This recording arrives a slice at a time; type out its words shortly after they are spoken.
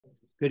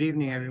Good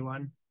evening,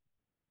 everyone.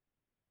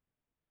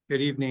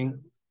 Good evening.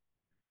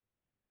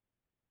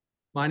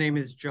 My name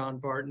is John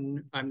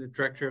Barton. I'm the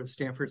director of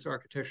Stanford's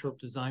Architectural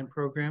Design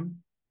Program.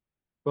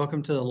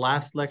 Welcome to the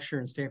last lecture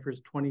in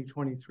Stanford's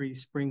 2023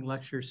 Spring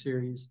Lecture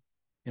Series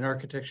in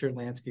Architecture,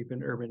 Landscape,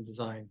 and Urban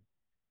Design.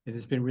 It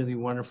has been really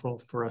wonderful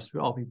for us to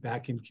all be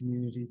back in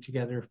community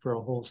together for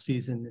a whole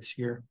season this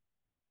year.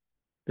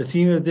 The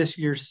theme of this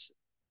year's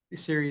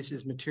series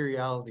is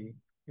materiality.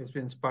 It's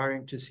been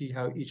inspiring to see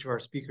how each of our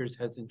speakers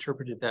has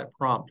interpreted that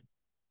prompt.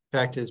 In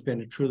fact, it has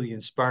been a truly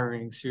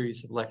inspiring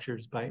series of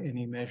lectures by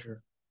any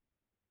measure.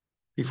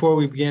 Before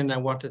we begin, I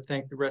want to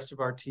thank the rest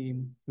of our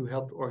team who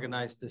helped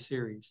organize the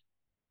series.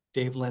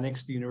 Dave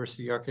Lennox, the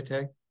University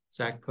Architect,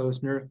 Zach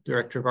Posner,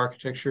 Director of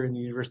Architecture in the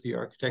University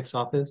Architect's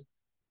Office,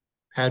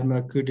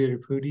 Padma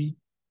Kudiripudi,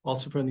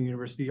 also from the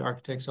University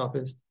Architect's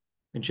Office,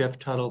 and Jeff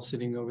Tuttle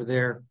sitting over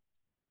there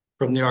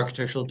from the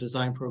Architectural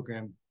Design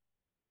Program.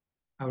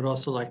 I would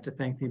also like to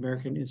thank the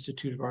American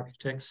Institute of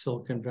Architects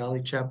Silicon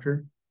Valley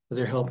chapter for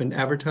their help in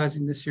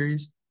advertising the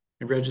series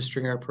and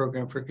registering our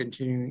program for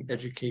continuing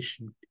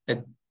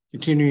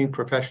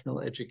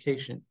professional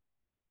education.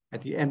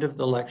 At the end of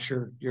the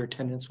lecture, your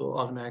attendance will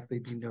automatically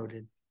be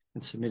noted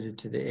and submitted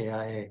to the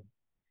AIA.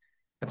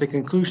 At the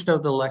conclusion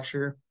of the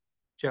lecture,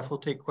 Jeff will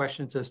take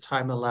questions as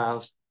time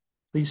allows.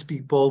 Please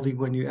speak boldly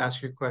when you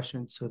ask your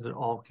question so that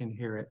all can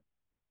hear it.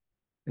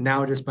 And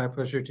now it is my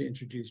pleasure to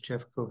introduce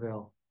Jeff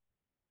Kovel.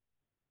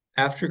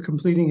 After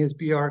completing his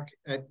BArch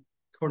at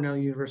Cornell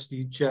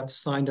University, Jeff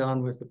signed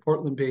on with the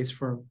Portland-based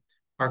firm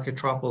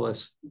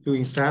Architropolis,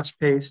 doing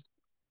fast-paced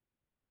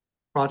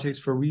projects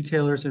for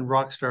retailers and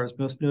rock stars,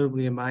 most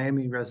notably a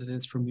Miami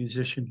residence for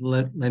musician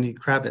Lenny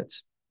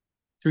Kravitz.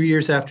 3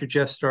 years after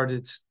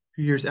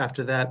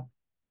that,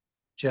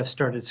 Jeff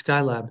started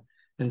Skylab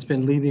and has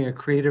been leading a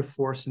creative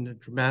force in the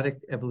dramatic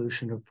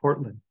evolution of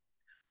Portland.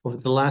 Over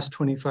the last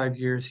 25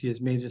 years, he has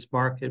made his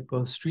mark at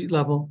both street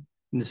level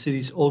in the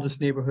city's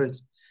oldest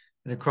neighborhoods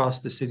and across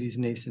the city's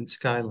nascent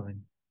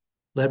skyline.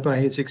 Led by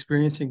his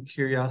experience and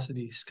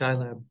curiosity,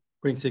 Skylab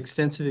brings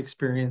extensive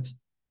experience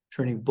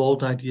turning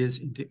bold ideas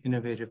into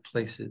innovative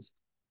places.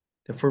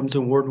 The firm's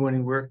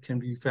award-winning work can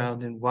be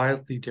found in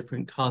wildly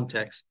different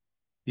contexts.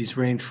 These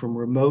range from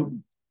remote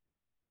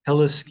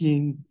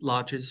heli-skiing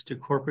lodges to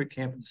corporate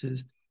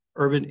campuses,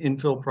 urban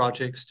infill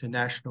projects to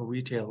national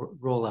retail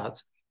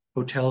rollouts,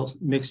 hotels,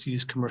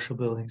 mixed-use commercial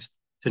buildings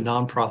to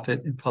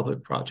nonprofit and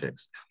public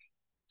projects.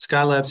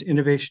 Skylab's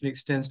innovation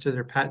extends to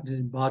their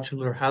patented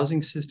modular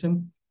housing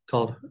system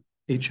called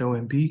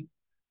HOMB.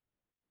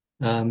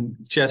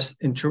 Jeff's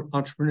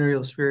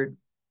entrepreneurial spirit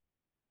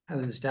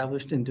has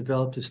established and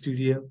developed a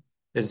studio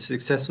that has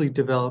successfully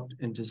developed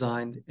and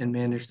designed and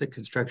managed the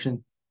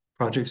construction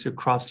projects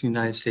across the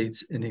United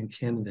States and in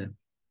Canada.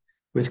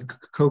 With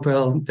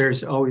Kovel,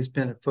 there's always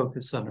been a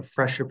focus on a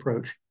fresh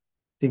approach,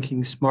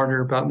 thinking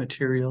smarter about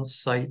materials,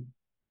 site,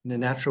 and the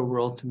natural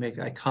world to make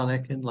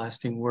iconic and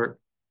lasting work.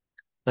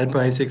 Led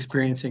by his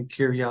experience and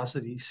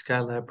curiosity,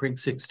 Skylab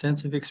brings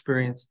extensive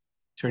experience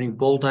turning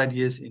bold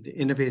ideas into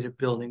innovative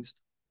buildings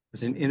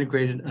with an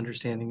integrated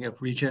understanding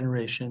of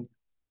regeneration,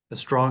 a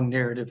strong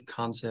narrative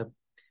concept,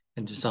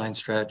 and design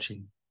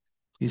strategy.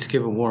 Please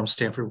give a warm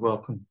Stanford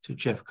welcome to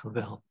Jeff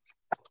Kovel.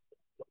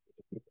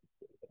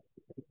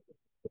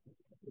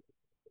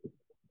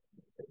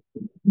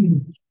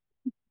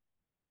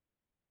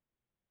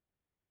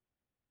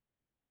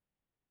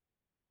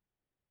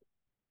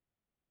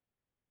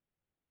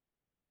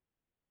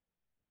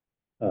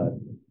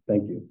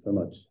 Thank you so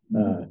much.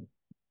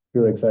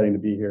 Really exciting to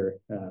be here.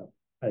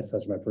 It's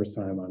such my first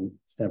time on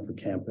Stanford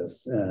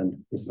campus,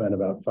 and we spent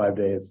about 5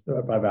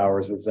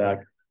 hours with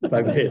Zach,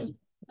 5 days,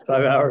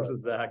 5 hours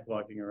with Zach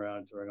walking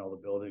around, touring all the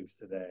buildings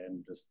today,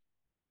 and just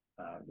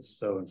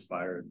so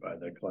inspired by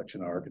the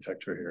collection of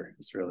architecture here.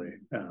 It's really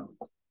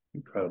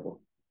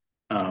incredible.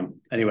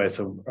 Anyway,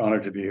 so we're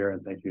honored to be here,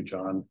 and thank you,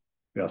 John.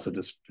 We also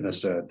just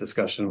finished a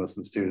discussion with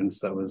some students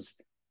that was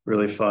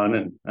really fun,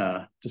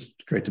 and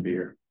just great to be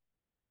here.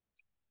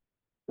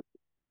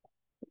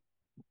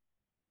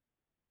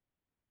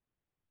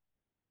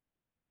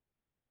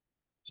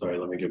 Sorry,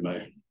 let me get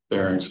my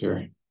bearings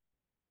here.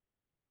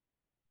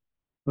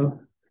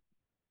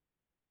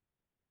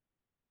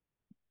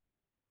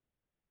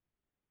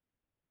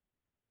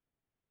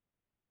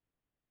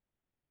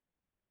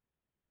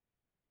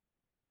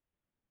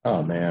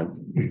 Oh man.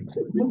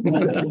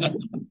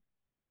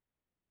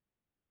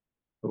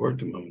 It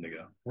worked a moment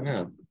ago.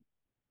 Yeah.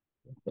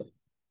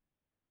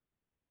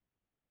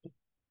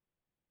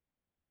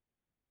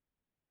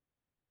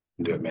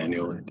 Do it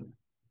manually.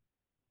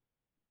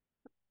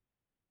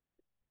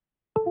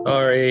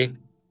 Sorry.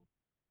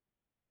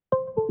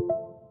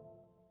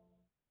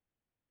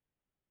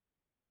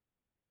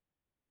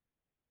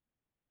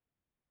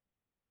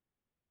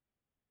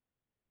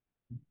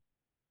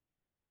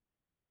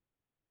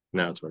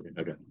 Now it's working.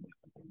 Okay.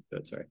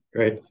 That's right.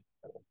 Great.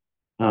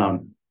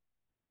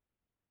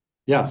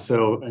 Yeah,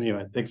 so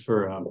anyway, thanks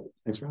for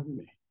having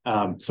me.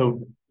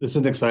 So this is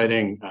an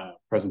exciting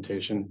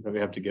presentation that we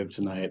have to give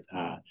tonight.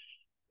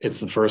 it's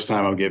the first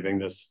time I'm giving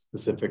this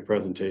specific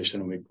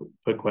presentation. We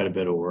put quite a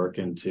bit of work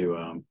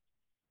into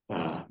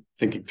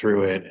thinking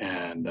through it,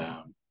 and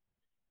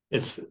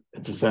it's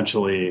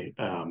essentially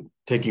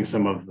taking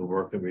some of the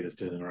work that we just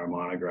did in our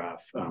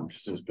monograph, which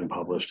has just been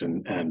published,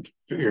 and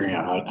figuring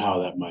out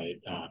how that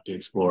might be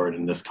explored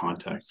in this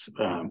context.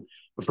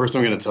 But first,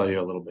 I'm going to tell you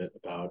a little bit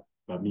about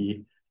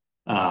me.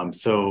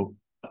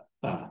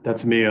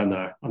 That's me on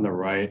the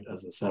right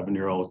as a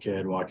 7-year-old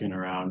kid walking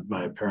around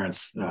my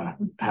parents'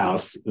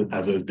 house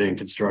as it was being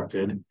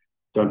constructed.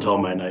 Don't tell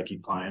my Nike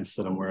clients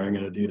that I'm wearing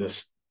an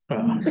Adidas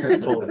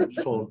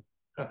full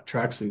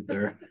tracksuit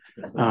there.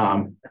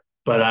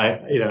 But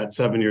at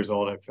 7 years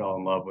old, I fell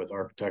in love with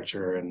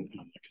architecture and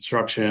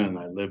construction, and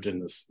I lived in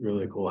this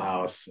really cool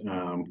house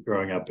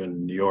growing up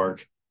in New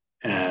York.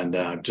 And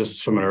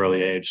just from an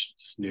early age,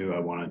 just knew I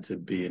wanted to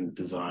be in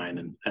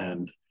design,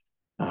 and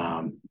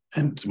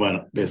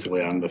went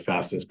basically on the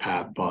fastest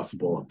path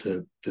possible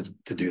to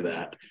do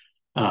that.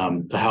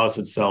 The house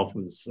itself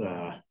was,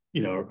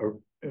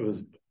 it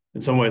was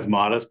in some ways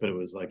modest, but it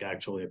was like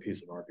actually a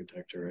piece of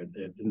architecture.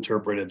 It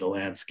interpreted the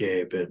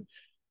landscape. It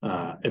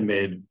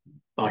made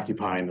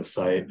occupying the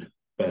site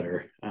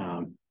better,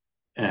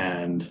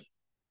 and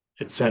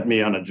it sent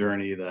me on a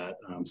journey that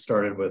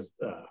started with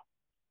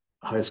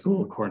high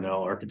school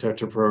Cornell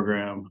architecture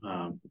program.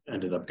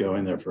 Ended up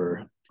going there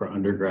for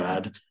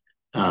undergrad,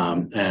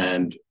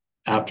 and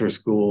after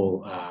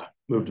school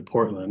moved to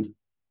Portland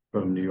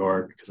from New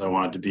York because I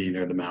wanted to be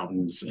near the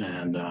mountains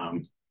and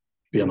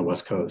be on the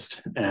West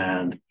Coast.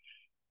 And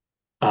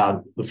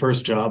the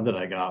first job that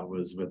I got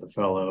was with a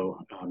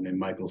fellow named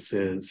Michael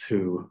Sizz,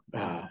 who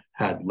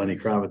had Lenny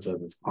Kravitz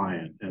as his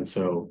client. And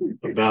so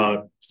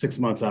about 6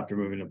 months after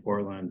moving to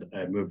Portland,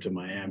 I moved to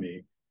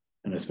Miami,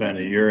 and I spent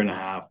a year and a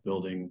half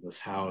building this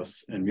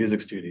house and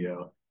music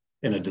studio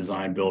in a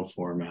design build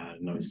format.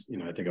 And I was,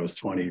 I think I was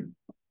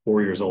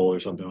 24 years old or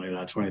something like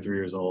that, 23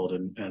 years old.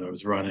 And I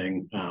was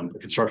running a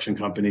construction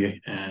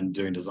company and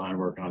doing design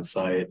work on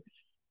site.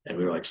 And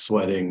we were like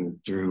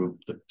sweating through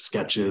the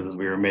sketches as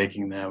we were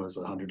making them. It was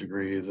 100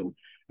 degrees, and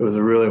it was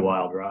a really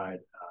wild ride.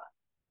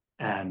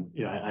 And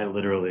I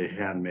literally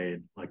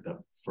handmade like the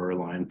fur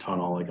line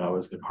tunnel, like I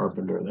was the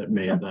carpenter that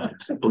made that,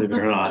 believe it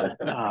or not.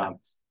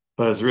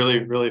 But it was really,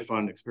 really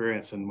fun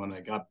experience. And when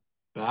I got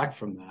back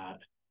from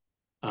that,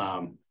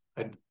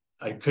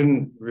 I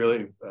couldn't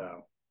really,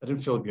 I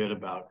didn't feel good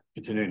about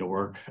continuing to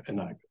work in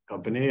that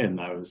company.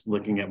 And I was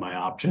looking at my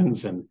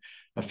options, and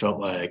I felt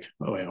like,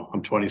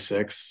 I'm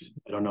 26.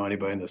 I don't know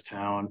anybody in this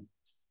town.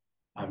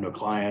 I have no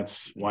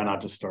clients. Why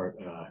not just start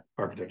an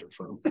architecture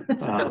firm?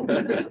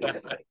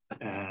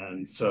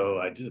 And so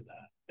I did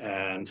that.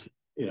 And,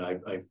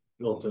 I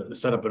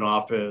set up an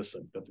office. I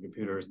got the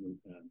computers and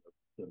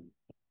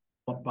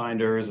the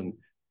binders. And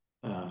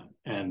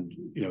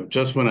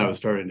just when I was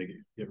starting to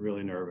get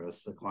really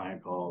nervous, a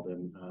client called,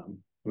 and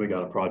we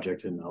got a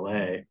project in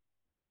LA.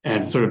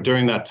 And sort of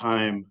during that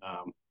time,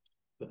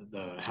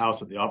 the house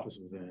that the office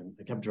was in,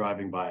 I kept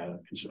driving by a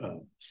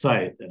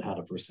site that had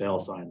a for sale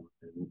sign.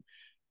 And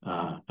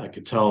I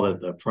could tell that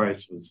the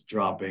price was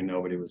dropping.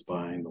 Nobody was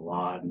buying the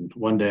lot. And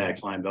one day I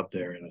climbed up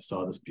there and I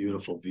saw this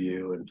beautiful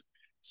view and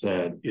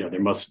said,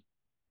 this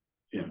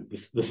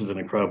is an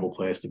incredible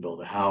place to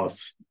build a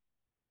house.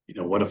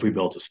 What if we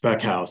built a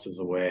spec house as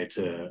a way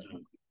to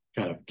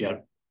kind of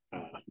get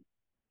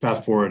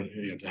fast forward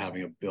to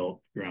having a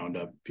built ground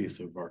up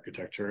piece of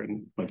architecture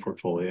in my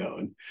portfolio.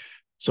 And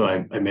so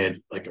I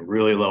made like a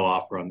really low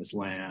offer on this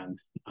land.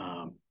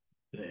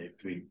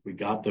 We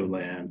got the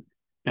land,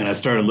 and I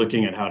started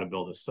looking at how to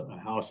build a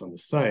house on the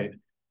site.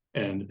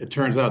 And it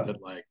turns out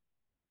that like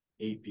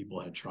 8 people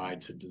had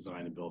tried to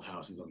design and build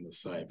houses on the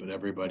site, but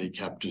everybody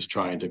kept just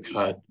trying to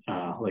cut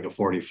like a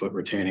 40-foot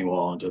retaining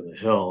wall into the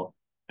hill.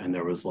 And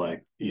there was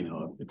like,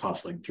 it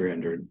cost like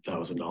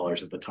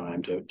 $300,000 at the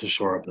time to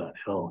shore up that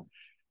hill.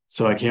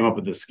 So I came up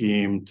with a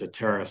scheme to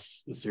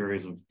terrace a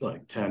series of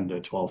like 10 to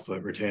 12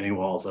 foot retaining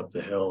walls up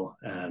the hill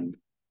and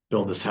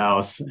build this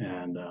house,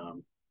 and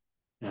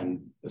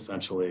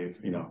essentially,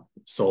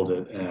 sold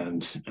it,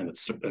 and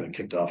it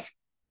kicked off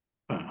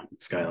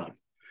Skylab.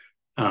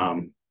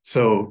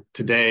 So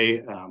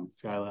today,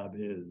 Skylab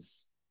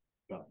is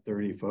about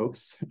 30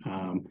 folks,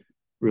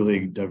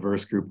 really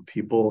diverse group of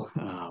people.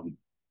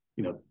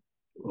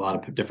 A lot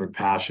of different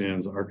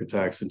passions: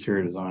 architects,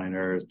 interior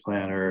designers,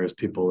 planners,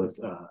 people with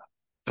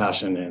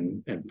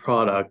passion in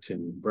product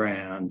and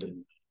brand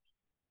and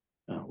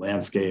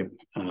landscape.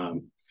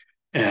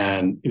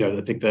 And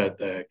I think that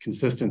the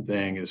consistent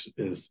thing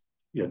is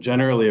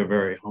generally a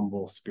very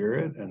humble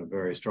spirit and a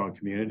very strong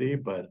community,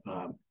 but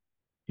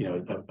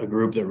a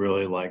group that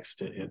really likes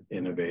to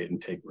innovate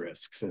and take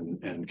risks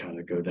and kind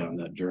of go down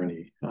that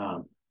journey.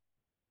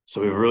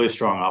 So we have a really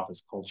strong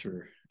office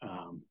culture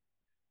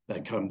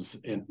that comes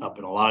up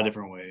in a lot of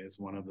different ways.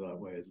 One of the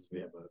ways is we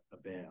have a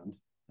band.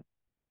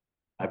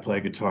 I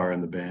play guitar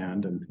in the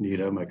band, and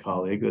Nita, my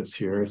colleague that's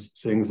here,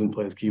 sings and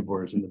plays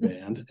keyboards in the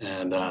band.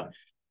 And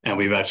And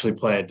we've actually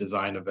played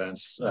design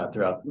events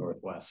throughout the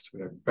Northwest.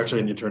 We're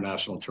actually an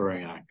international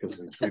touring act because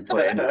we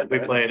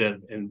played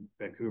in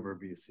Vancouver,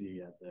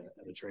 BC at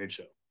the trade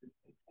show.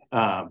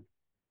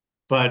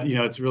 But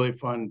it's really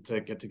fun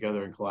to get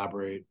together and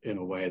collaborate in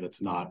a way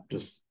that's not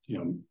just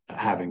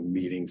having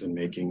meetings and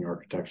making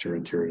architecture,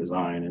 interior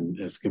design, and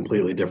it's a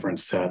completely different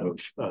set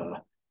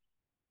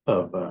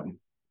of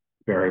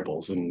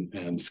variables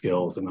and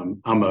skills.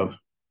 And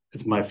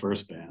it's my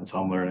first band,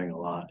 so I'm learning a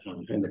lot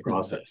in the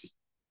process.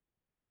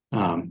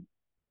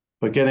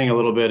 But getting a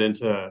little bit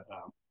into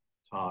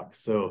talk.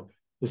 So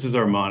this is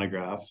our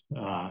monograph.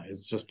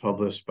 It's just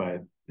published by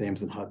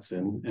Thames and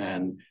Hudson,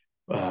 and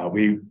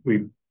we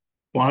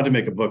wanted to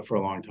make a book for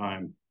a long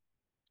time.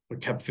 We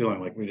kept feeling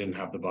like we didn't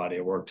have the body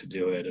of work to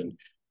do it,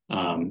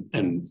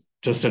 and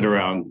just at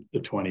around the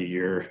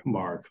 20-year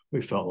mark,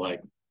 we felt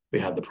like we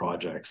had the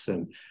projects.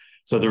 And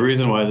so the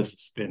reason why this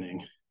is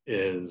spinning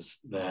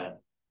is that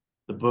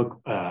the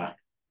book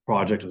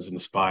project was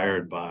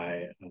inspired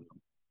by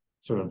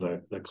sort of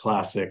the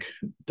classic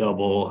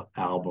double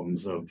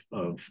albums of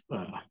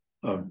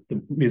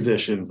the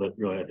musicians that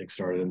really, I think,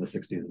 started in the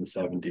 60s and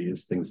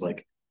 70s, things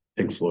like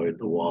Pink Floyd,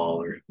 The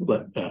Wall, or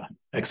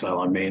Exile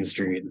on Main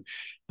Street.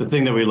 The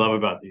thing that we love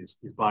about these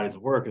bodies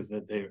of work is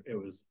that it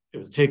was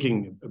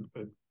taking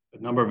a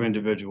number of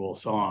individual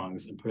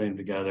songs and putting them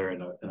together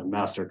in a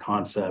master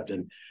concept.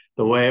 And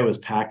the way it was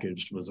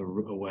packaged was a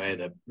way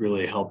that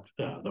really helped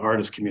the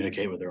artists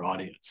communicate with their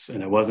audience.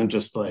 And it wasn't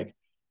just like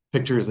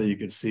pictures that you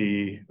could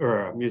see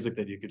or music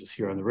that you could just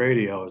hear on the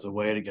radio. As a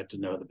way to get to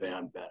know the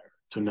band better,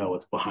 to know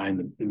what's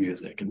behind the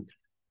music, and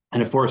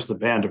it forced the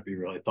band to be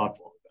really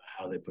thoughtful about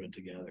how they put it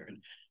together. And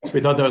so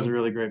we thought that was a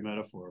really great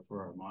metaphor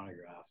for our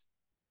monograph.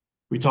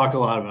 We talk a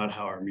lot about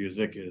how our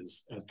music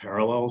has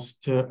parallels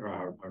to,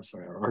 our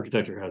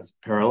architecture has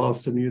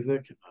parallels to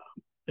music.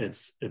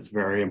 It's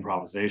very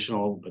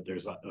improvisational, but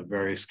there's a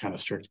very kind of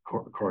strict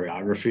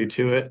choreography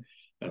to it,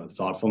 and a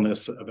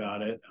thoughtfulness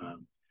about it.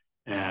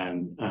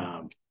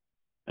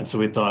 And so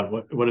we thought,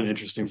 what an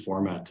interesting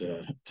format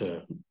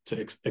to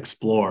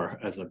explore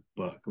as a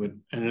book.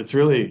 And it's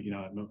really, in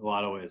a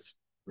lot of ways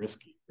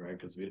risky, right?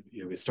 Because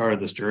we started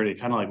this journey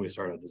kind of like we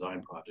started a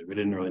design project. We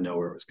didn't really know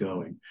where it was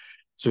going.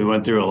 So we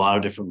went through a lot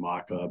of different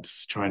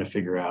mock-ups, trying to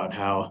figure out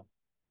how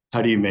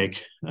do you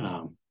make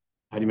an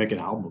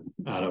album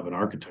out of an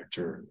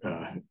architecture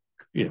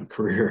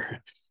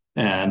career.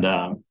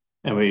 And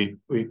we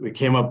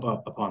came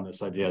upon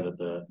this idea that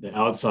the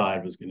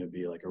outside was going to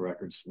be like a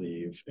record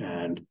sleeve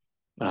and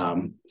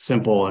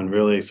simple, and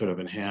really sort of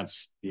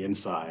enhance the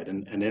inside.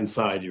 And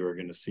inside you were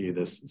going to see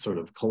this sort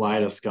of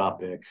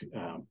kaleidoscopic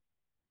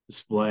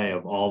display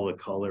of all the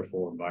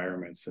colorful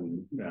environments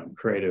and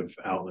creative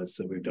outlets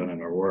that we've done in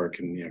our work.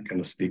 And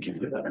kind of speaking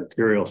to that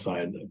material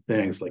side of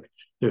things, like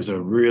there's a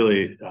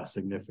really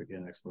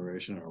significant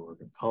exploration in our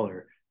work of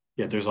color.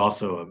 Yet there's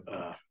also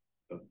a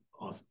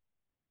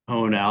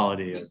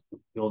tonality of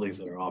buildings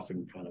that are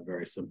often kind of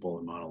very simple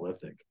and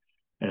monolithic.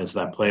 And it's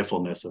that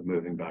playfulness of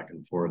moving back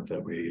and forth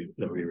that we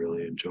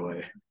really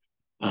enjoy.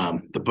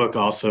 The book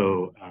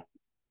also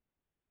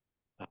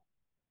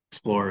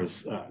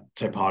explores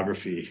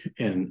typography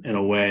in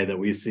a way that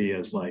we see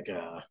as like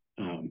a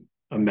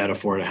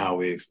metaphor to how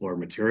we explore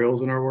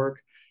materials in our work.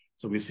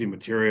 So we see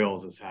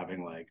materials as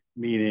having like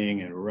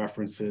meaning and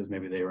references.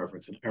 Maybe they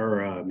reference an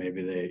era.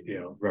 Maybe they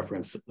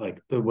reference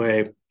like the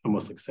way,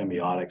 almost like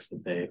semiotics,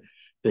 that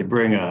they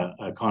bring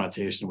a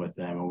connotation with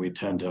them, and we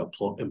tend to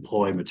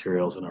employ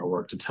materials in our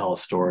work to tell a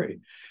story.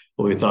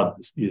 But we thought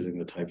using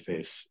the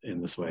typeface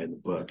in this way in the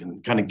book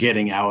and kind of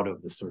getting out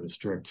of the sort of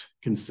strict,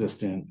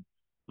 consistent,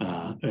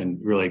 and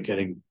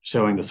really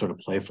showing the sort of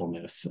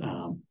playfulness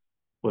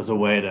was a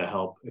way to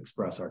help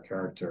express our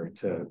character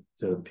to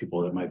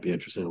people that might be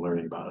interested in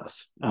learning about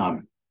us.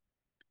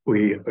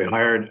 We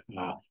hired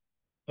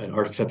an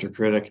architecture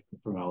critic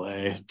from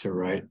LA to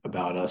write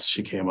about us.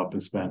 She came up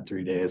and spent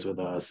 3 days with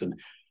us, and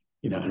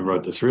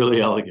wrote this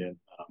really elegant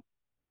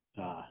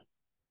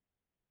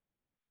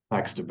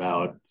text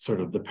about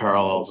sort of the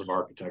parallels of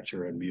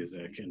architecture and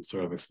music, and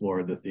sort of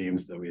explored the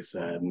themes that we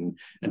said, and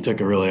took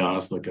a really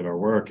honest look at our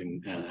work,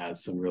 and had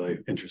some really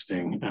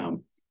interesting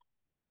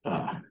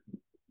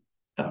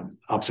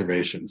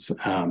observations.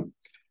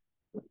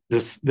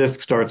 This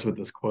starts with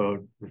this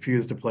quote: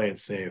 "Refuse to play it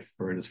safe,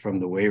 for it is from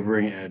the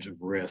wavering edge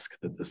of risk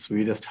that the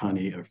sweetest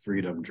honey of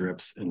freedom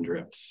drips and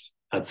drips."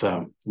 That's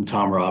from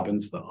Tom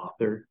Robbins, the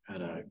author,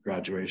 at a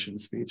graduation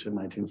speech in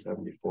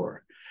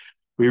 1974.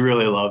 We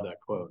really love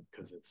that quote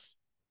because it's,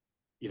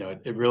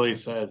 it really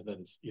says that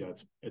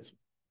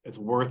it's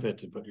worth it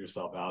to put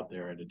yourself out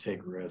there and to take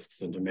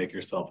risks and to make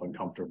yourself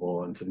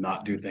uncomfortable and to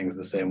not do things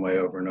the same way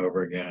over and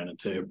over again, and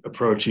to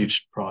approach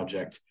each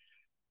project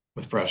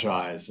with fresh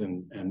eyes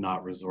and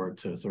not resort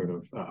to sort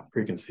of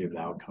preconceived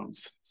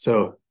outcomes.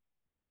 So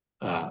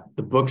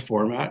the book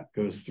format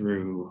goes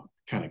through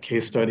kind of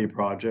case study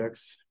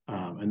projects.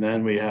 And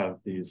then we have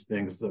these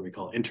things that we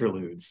call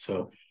interludes.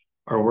 So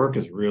our work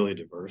is really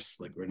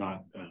diverse. Like we're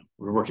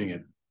working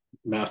at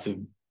massive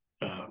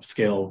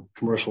scale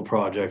commercial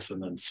projects,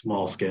 and then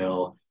small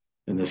scale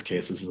In this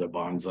case, this is a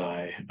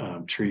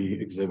bonsai tree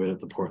exhibit at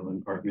the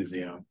Portland Art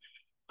Museum.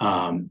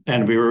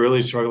 And we were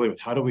really struggling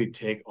with how do we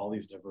take all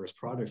these diverse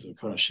projects and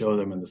kind of show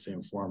them in the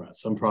same format.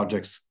 Some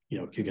projects,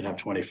 you could have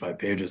 25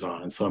 pages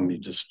on, and some you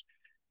just,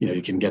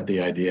 you can get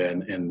the idea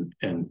in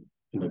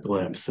a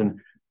glimpse. And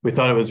we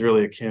thought it was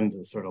really akin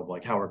to sort of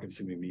like how we're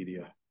consuming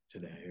media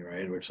today,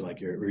 right? Which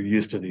like we're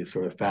used to these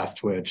sort of fast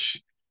twitch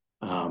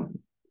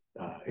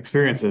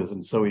experiences.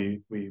 And so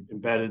we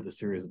embedded the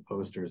series of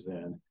posters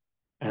in.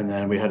 And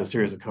then we had a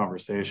series of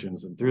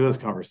conversations, and through those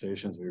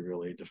conversations, we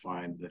really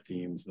defined the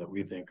themes that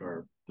we think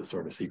are the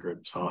sort of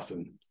secret sauce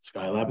in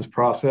Skylab's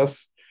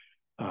process.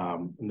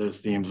 And those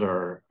themes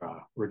are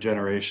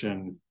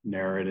regeneration,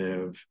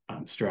 narrative,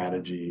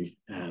 strategy,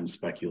 and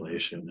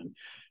speculation.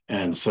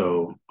 And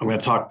so I'm going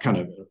to talk kind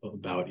of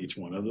about each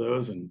one of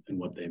those and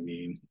what they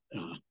mean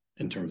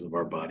in terms of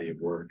our body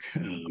of work.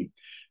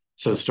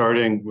 So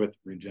starting with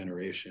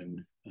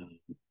regeneration.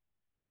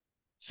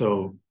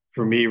 So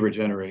for me,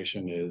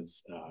 regeneration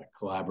is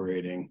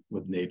collaborating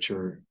with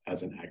nature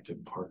as an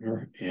active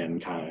partner in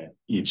kind of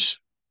each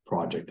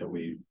project that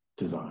we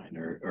design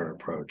or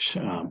approach.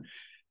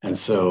 And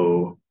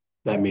so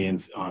that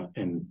means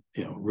in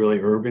really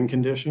urban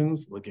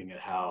conditions, looking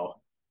at how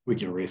we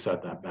can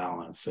reset that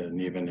balance,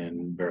 and even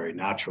in very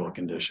natural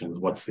conditions,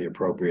 what's the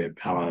appropriate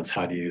balance?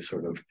 How do you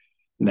sort of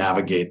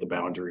navigate the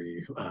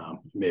boundary,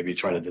 maybe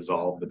try to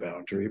dissolve the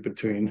boundary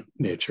between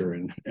nature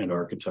and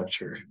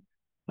architecture?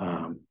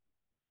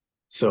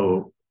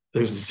 So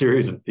there's a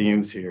series of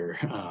themes here.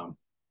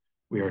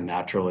 We are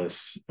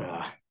naturalists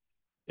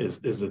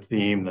is a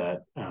theme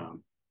that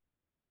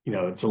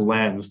it's a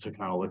lens to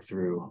kind of look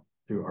through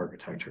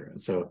architecture. And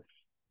so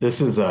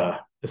this is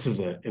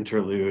an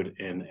interlude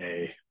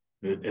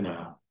in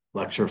a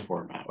lecture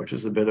format, which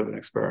is a bit of an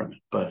experiment.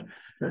 But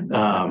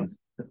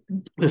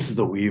this is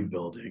the Weave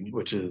building,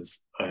 which is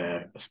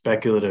a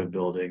speculative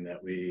building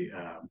that we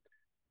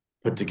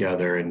put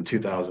together in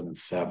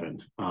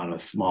 2007 on a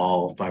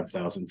small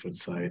 5,000 foot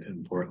site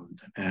in Portland.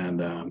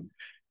 And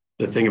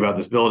the thing about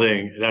this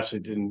building, it actually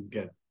didn't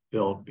get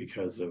built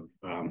because of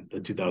the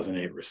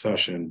 2008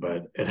 recession,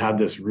 but it had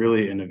this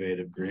really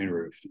innovative green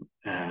roof.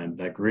 And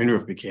that green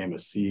roof became a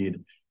seed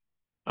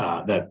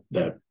that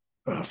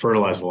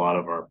fertilized a lot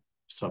of our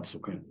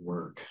subsequent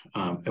work.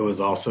 It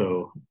was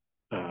also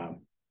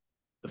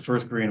the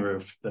first green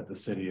roof that the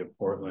city of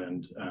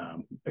Portland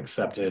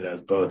accepted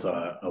as both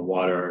a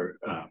water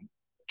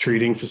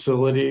treating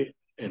facility,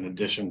 in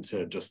addition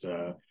to just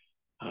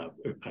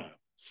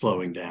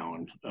slowing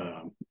down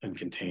and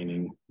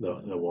containing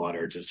the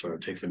water to sort of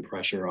take some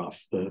pressure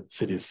off the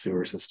city's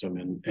sewer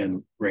system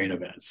in rain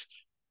events.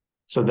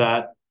 So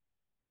that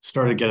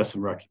started to get us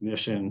some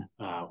recognition.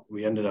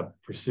 We ended up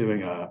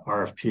pursuing a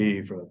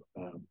RFP for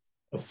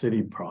a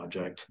city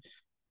project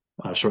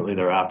shortly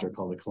thereafter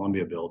called the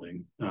Columbia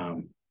Building.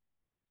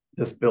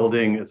 This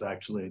building is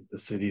actually the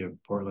city of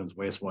Portland's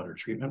wastewater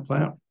treatment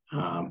plant,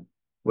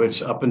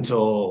 which up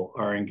until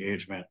our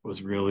engagement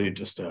was really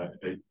just a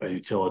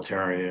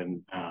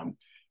utilitarian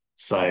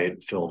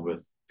site filled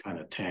with kind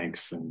of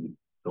tanks and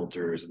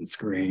filters and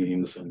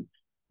screens. And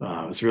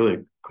it's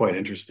really quite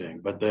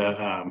interesting. But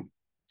the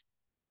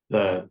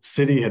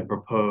city had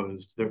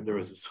proposed, there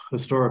was this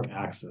historic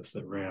axis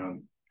that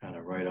ran kind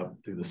of right up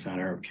through the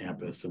center of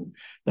campus. And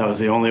that was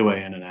the only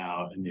way in and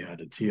out. And you had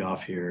to tee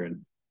off here.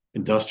 And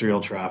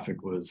industrial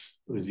traffic was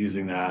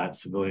using that,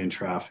 civilian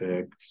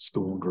traffic,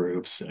 school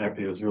groups.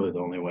 It was really the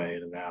only way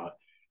in and out.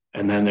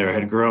 And then there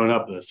had grown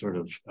up a sort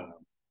of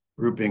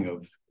grouping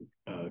of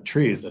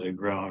trees that had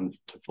grown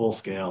to full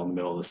scale in the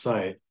middle of the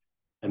site.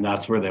 And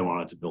that's where they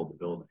wanted to build the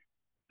building.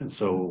 And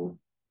so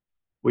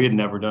we had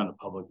never done a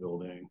public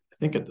building. I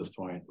think at this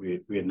point,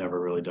 we had never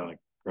really done a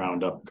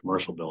ground up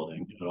commercial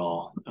building at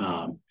all.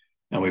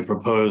 And we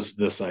proposed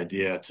this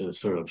idea to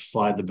sort of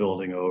slide the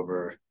building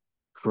over,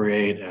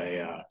 create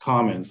a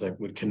commons that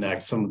would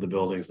connect some of the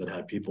buildings that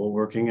had people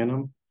working in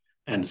them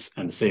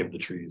and save the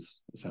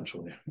trees,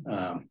 essentially.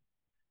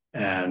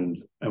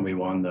 And we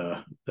won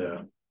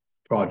the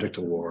project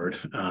award.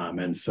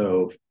 And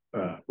so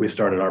we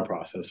started our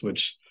process,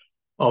 which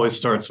always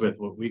starts with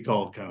what we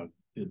called kind of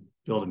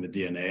building the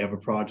DNA of a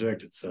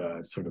project. It's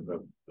sort of a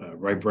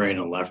right brain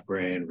and left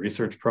brain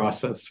research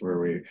process where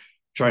we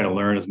try to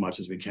learn as much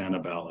as we can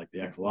about like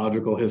the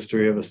ecological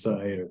history of a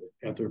site or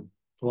the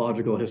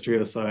anthropological history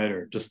of the site,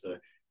 or just the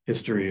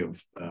history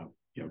of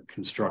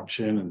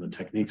construction and the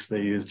techniques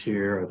they used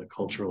here, or the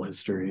cultural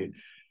history,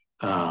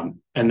 and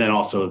then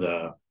also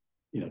the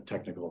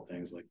technical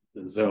things like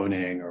the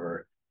zoning,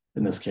 or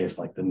in this case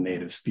like the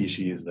native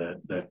species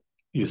that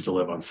used to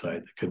live on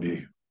site that could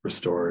be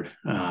restored.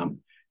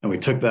 And we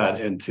took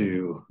that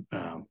into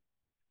kind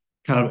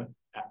of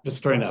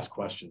just trying to ask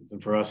questions.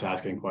 And for us,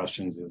 asking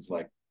questions is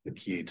like the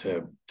key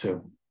to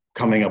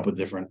coming up with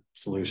different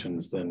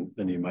solutions than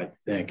you might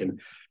think.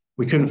 And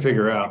we couldn't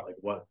figure out like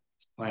what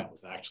this plant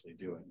was actually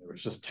doing. There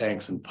was just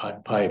tanks and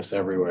pipes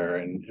everywhere.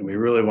 And we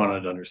really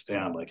wanted to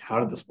understand like,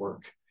 how did this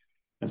work?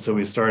 And so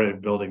we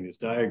started building these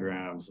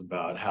diagrams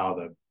about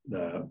how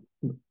the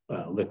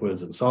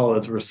liquids and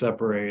solids were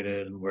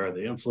separated and where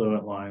the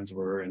influent lines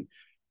were. And,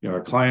 our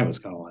client was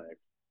kind of like,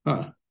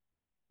 huh,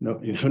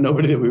 no,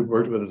 nobody that we've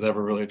worked with has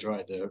ever really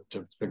tried to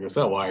figure this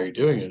out. Why are you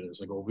doing it?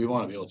 It's like, well, we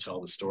want to be able to tell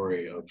the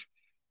story of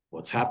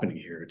what's happening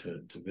here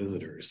to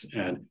visitors.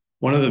 And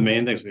one of the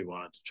main things we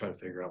wanted to try to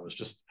figure out was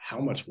just how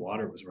much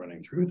water was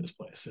running through this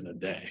place in a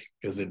day,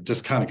 because it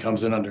just kind of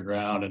comes in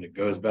underground and it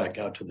goes back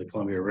out to the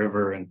Columbia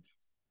River, and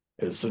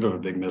it's sort of a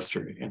big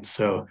mystery. And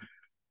so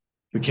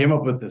we came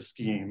up with this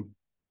scheme.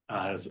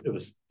 It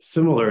was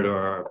similar to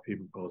our RFP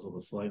proposal,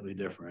 but slightly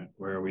different,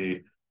 where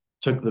we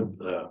took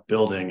the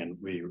building and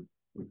we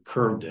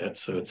curved it.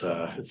 So it's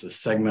a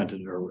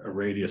segmented or a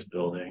radius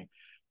building.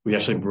 We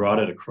actually brought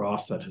it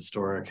across that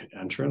historic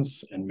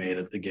entrance and made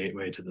it the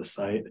gateway to the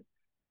site,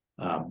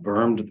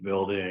 bermed the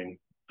building,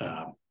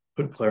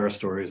 put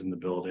clerestories in the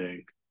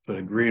building, put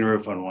a green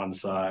roof on one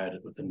side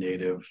with a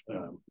native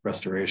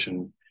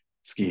restoration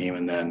scheme,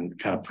 and then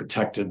kind of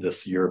protected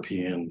this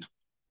European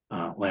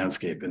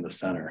landscape in the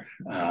center.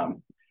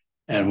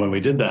 And when we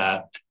did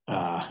that,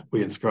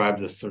 we inscribed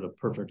this sort of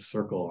perfect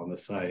circle on the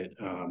site.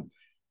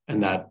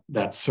 And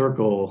that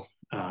circle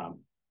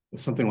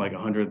was something like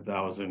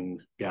 100,000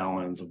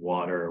 gallons of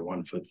water,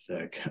 1 foot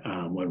thick,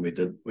 when we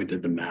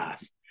did the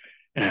math.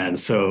 And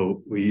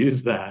so we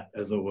used that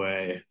as a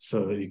way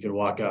so that you could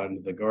walk out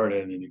into the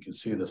garden and you can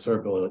see the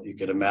circle. You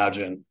could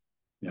imagine,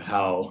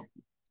 how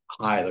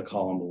high the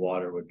column of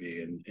water would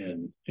be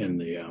in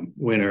the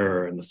winter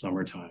or in the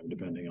summertime,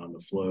 depending on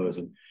the flows.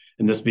 And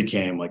this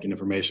became like an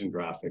information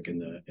graphic in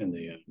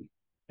the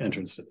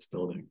entrance to this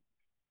building.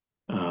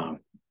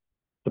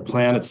 The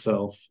plan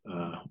itself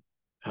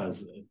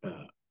has a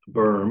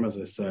berm, as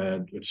I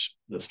said, which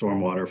the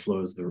stormwater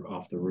flows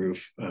off the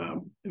roof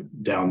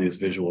down these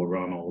visual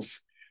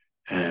runnels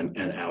and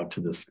out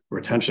to this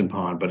retention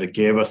pond. But it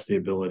gave us the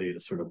ability to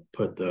sort of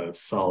put the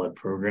solid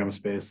program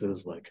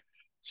spaces like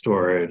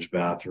storage,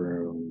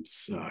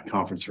 bathrooms,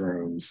 conference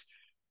rooms,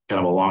 kind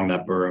of along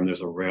that berm.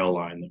 There's a rail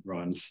line that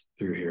runs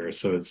through here.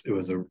 So it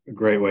was a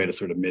great way to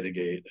sort of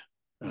mitigate,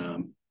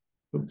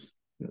 oops,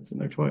 that's in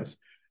there twice.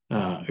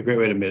 A great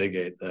way to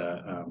mitigate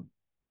the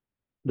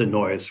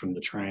noise from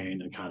the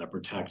train and kind of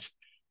protect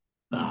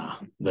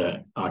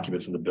the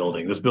occupants of the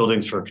building. This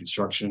building's for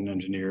construction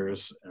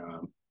engineers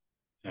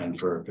and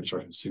for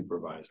construction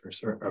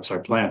supervisors, or I'm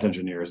sorry, plant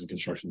engineers and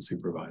construction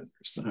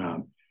supervisors.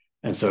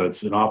 And so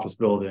it's an office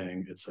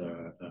building, it's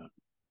a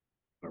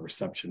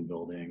reception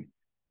building,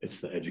 it's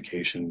the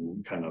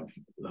education kind of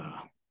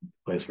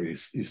place where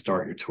you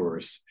start your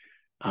tours.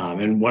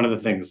 And one of the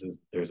things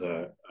is there's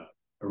a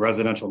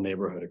residential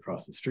neighborhood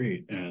across the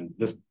street, and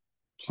this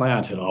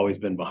plant had always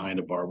been behind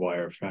a barbed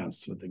wire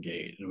fence with a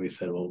gate. And we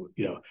said, well,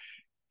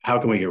 how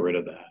can we get rid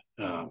of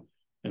that?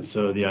 And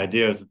so the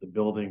idea is that the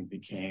building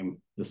became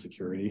the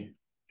security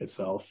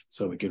itself,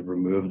 so we could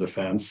remove the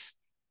fence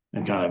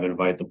and kind of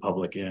invite the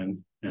public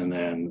in. And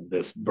then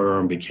this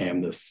berm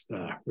became this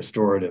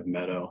restorative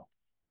meadow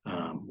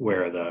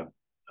where the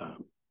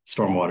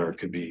stormwater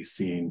could be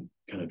seen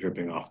kind of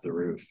dripping off the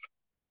roof.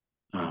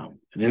 And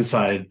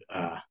inside,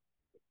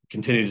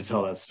 continue to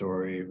tell that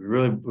story. We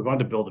wanted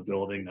to build a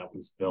building that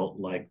was built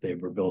like they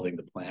were building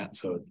the plant.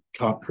 So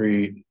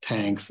concrete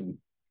tanks and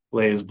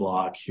glazed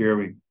block. Here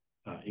we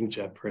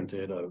inkjet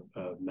printed a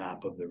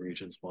map of the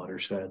region's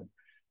watershed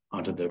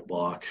onto the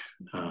block.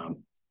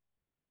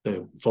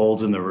 The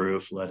folds in the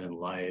roof let in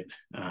light.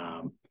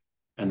 And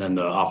then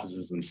the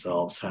offices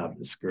themselves have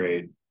this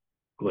great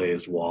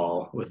glazed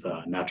wall with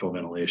natural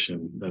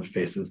ventilation that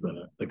faces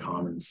the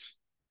commons.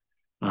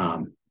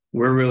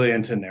 We're really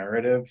into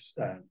narratives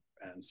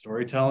and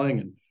storytelling.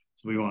 And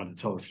so we wanted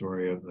to tell the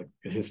story of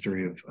the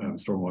history of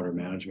stormwater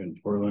management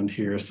in Portland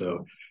here.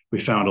 So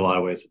we found a lot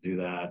of ways to do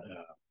that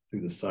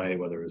through the site,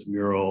 whether it was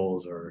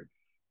murals or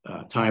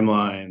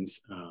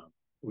timelines.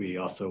 We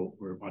also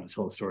wanted to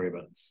tell a story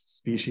about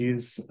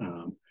species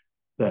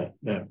that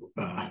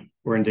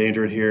were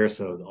endangered here.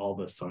 So all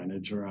the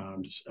signage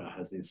around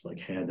has these like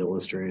hand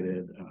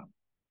illustrated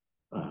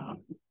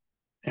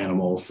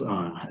animals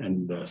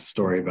and the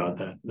story about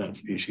that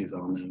species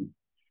on them.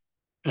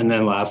 And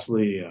then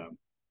lastly,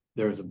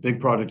 there was a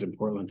big project in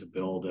Portland to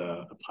build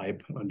a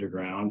pipe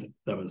underground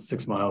that was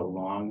 6 miles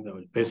long. That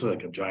was basically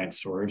like a giant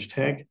storage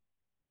tank,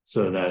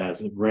 so that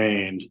as it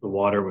rained, the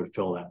water would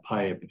fill that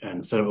pipe, and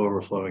instead of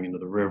overflowing into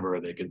the river,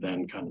 they could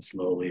then kind of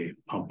slowly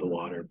pump the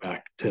water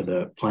back to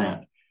the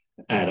plant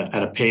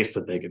at a pace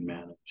that they could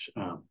manage.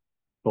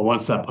 But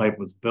once that pipe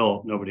was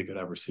built, nobody could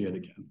ever see it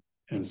again.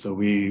 And so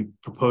we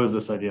proposed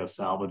this idea of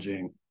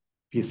salvaging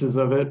pieces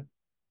of it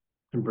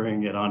and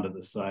bringing it onto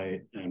the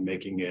site and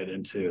making it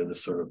into the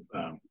sort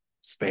of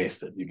space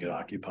that you could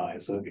occupy,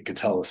 so you could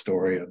tell a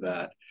story of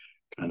that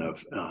kind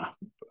of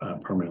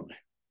permanently.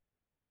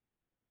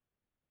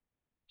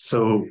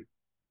 So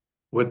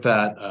with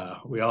that,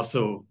 we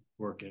also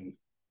work in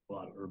a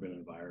lot of urban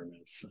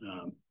environments.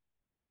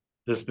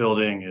 This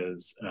building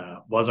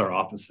was our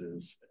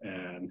offices,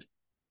 and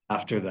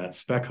after that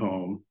spec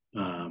home,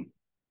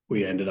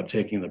 we ended up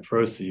taking the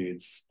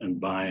proceeds and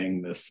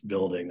buying this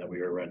building that we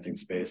were renting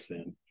space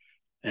in.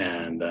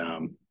 And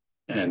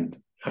and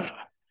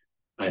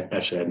I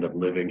actually ended up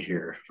living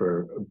here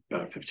for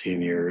about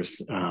 15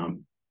 years.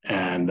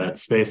 And that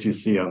space you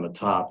see on the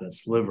top, that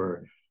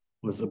sliver,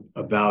 was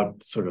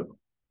about sort of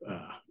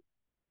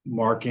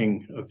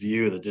marking a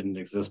view that didn't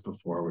exist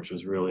before, which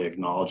was really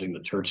acknowledging the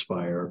church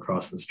spire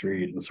across the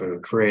street and sort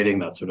of creating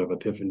that sort of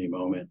epiphany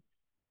moment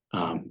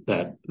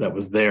that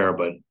was there,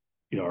 but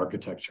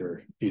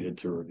architecture needed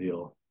to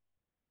reveal.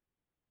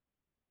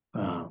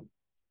 From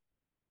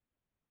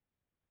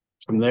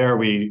there,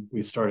 we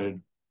started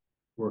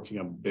working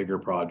on bigger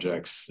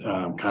projects,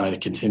 kind of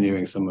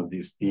continuing some of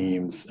these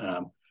themes.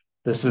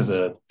 This is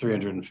a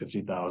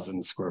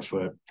 350,000 square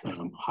foot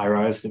high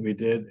rise that we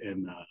did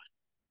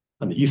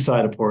on the east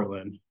side of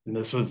Portland. And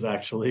this was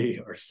actually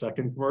our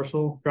second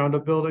commercial ground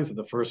up building. So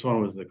the first one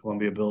was the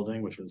Columbia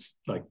building, which was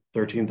like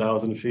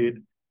 13,000 feet.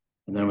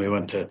 And then we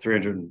went to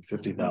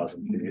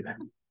 350,000 feet.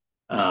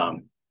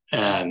 And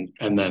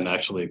then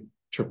actually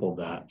tripled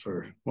that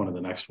for one of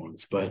the next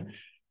ones. But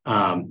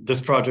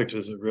this project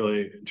is a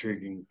really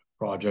intriguing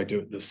project.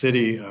 The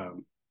city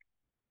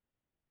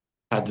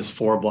had this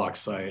 4-block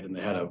site, and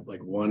they had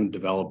one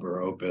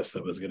developer, Opus,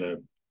 that was going to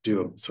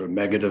do a sort of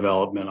mega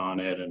development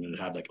on it, and it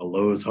had like a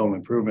Lowe's home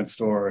improvement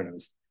store, and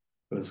it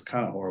was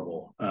kind of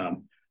horrible.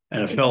 And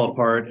it fell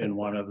apart in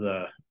one of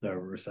the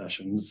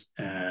recessions,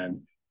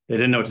 and they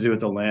didn't know what to do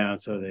with the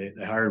land, so they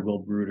hired Will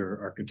Bruder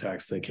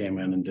architects. They came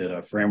in and did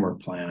a framework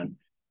plan,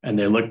 and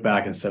they looked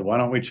back and said, why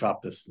don't we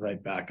chop this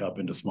site back up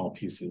into small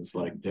pieces,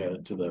 like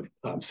to the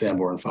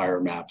Sanborn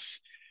fire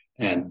maps,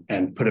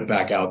 and put it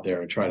back out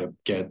there and try to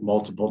get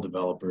multiple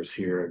developers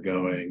here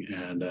going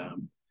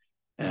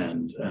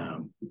and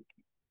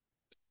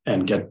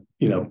get,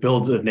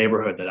 build a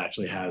neighborhood that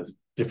actually has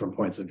different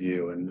points of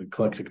view and an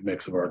eclectic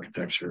mix of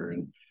architecture.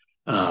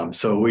 And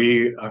so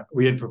we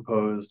had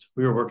proposed,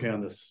 we were working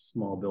on this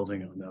small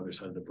building on the other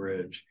side of the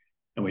bridge,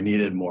 and we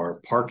needed more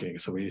parking.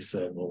 So we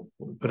said, we'll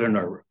put in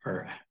our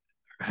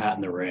hat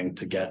in the ring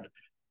to get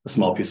a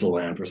small piece of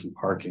land for some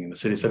parking. And the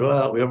city said,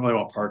 well, we don't really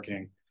want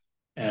parking,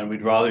 and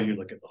we'd rather you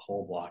look at the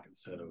whole block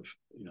instead of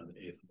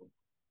the eighth.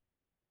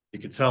 You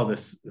could tell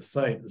this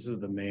site, this is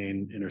the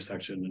main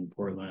intersection in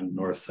Portland,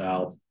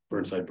 north-south,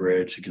 Burnside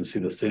Bridge. You can see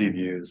the city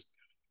views,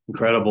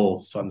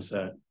 incredible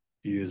sunset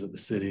views of the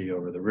city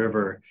over the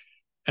river,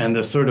 and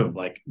this sort of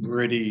like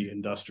gritty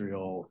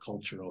industrial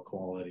cultural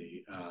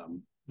quality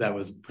that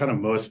was kind of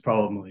most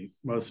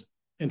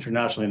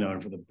internationally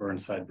known for the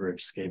Burnside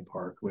Bridge skate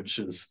park, which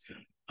is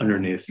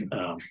underneath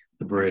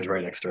the bridge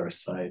right next to our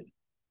site.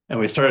 And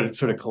we started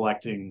sort of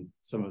collecting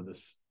some of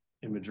this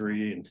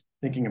imagery and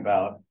thinking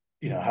about,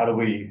 how do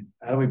we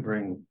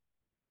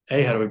build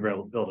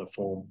a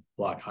full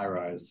block high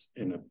rise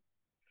in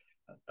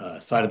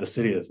a side of the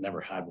city that's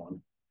never had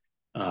one.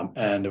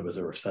 And it was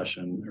a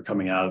recession, or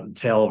coming out of the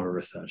tail of a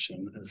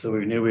recession. And so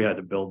we knew we had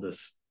to build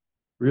this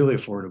really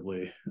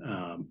affordably.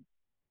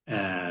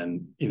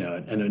 And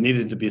it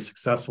needed to be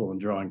successful in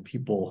drawing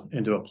people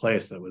into a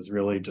place that was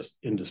really just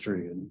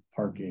industry and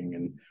parking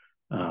and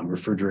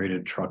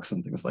refrigerated trucks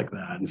and things like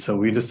that. And so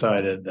we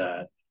decided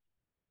that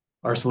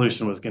our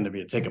solution was going to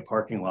be to take a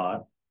parking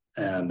lot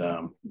and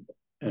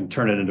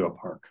turn it into a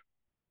park,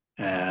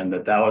 and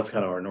that was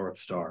kind of our North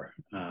Star.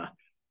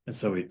 And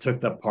so we took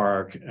the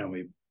park and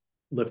we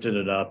lifted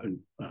it up and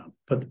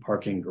put the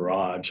parking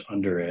garage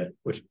under it,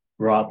 which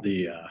brought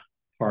the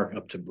park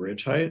up to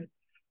bridge height,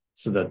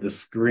 so that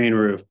this green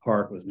roof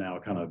park was now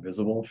kind of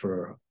visible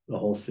for the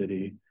whole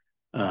city.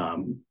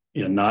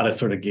 Not a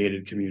sort of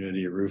gated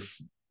community roof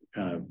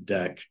kind of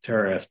deck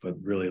terrace, but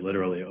really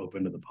literally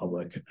open to the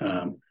public.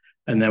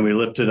 And then we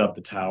lifted up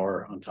the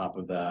tower on top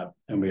of that,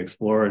 and we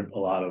explored a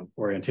lot of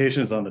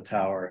orientations on the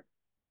tower,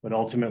 but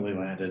ultimately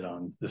landed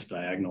on this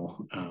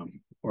diagonal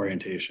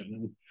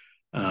orientation.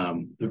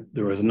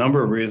 There was a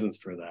number of reasons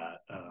for that.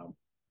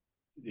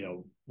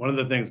 One of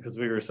the things, because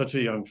we were such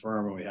a young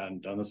firm and we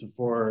hadn't done this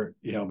before,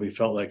 we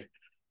felt like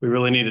we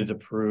really needed to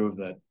prove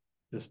that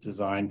this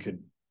design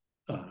could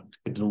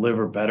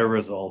deliver better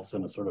results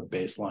than a sort of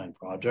baseline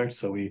project.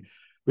 So we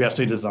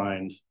actually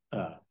designed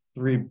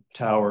 3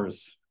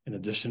 towers in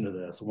addition to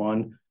this.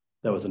 One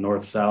that was a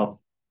north-south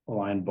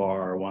aligned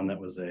bar, one that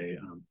was a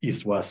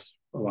east-west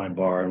aligned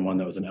bar, and one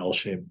that was an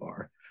L-shaped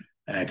bar.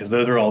 And because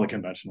those are all the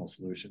conventional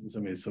solutions.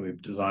 So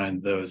we've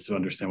designed those to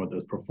understand what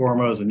those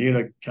proformas and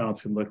unit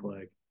counts can look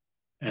like,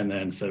 and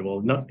then said,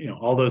 well,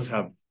 all those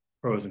have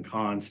pros and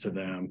cons to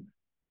them.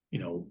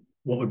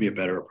 What would be a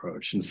better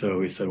approach? And so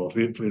we said, well,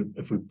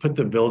 if we put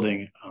the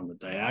building on the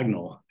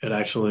diagonal, it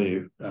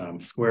actually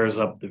squares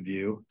up the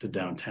view to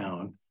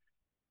downtown,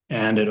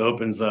 and it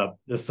opens up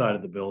this side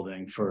of the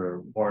building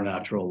for more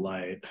natural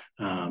light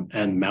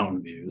and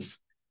mountain views.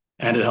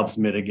 And it helps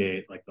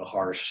mitigate like the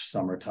harsh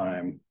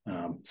summertime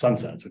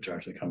sunsets, which are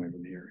actually coming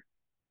from here.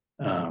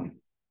 And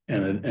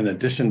in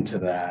addition to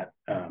that,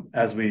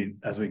 as we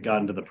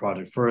got into the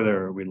project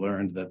further, we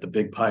learned that the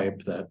big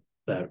pipe, that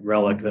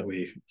relic that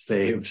we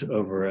saved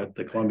over at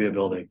the Columbia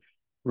building,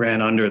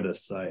 ran under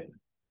this site.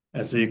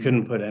 And so you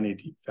couldn't put any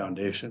deep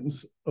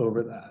foundations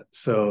over that.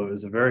 So it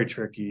was a very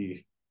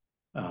tricky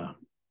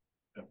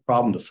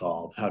problem to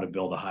solve, how to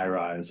build a high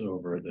rise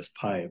over this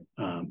pipe.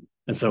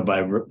 And so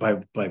by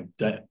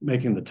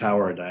making the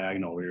tower a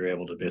diagonal, we were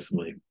able to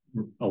basically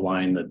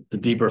align the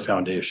deeper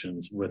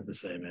foundations with the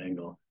same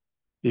angle.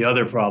 The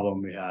other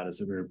problem we had is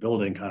that we were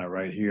building kind of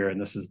right here, and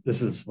this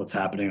is what's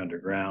happening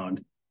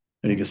underground.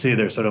 And you can see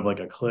there's sort of like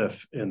a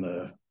cliff in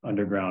the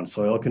underground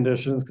soil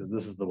conditions because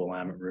this is the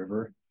Willamette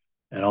River,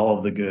 and all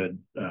of the good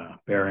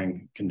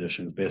bearing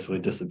conditions basically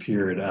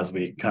disappeared as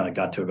we kind of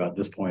got to about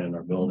this point in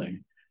our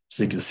building.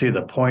 So you can see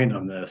the point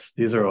on this.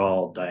 These are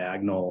all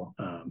diagonal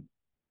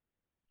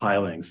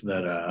pilings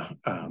that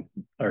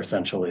are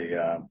essentially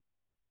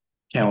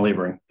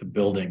cantilevering the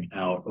building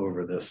out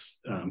over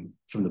this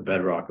from the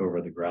bedrock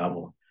over the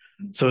gravel.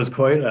 So it's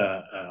quite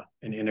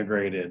an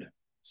integrated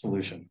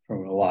solution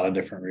from a lot of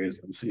different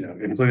reasons,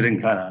 including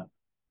kind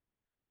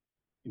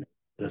of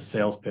the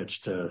sales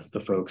pitch to the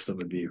folks that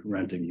would be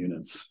renting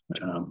units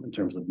in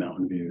terms of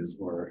mountain views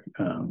or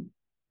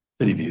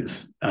city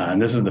views.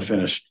 And this is the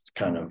finished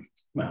kind of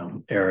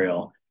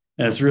aerial.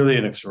 And it's really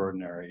an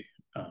extraordinary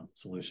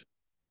solution,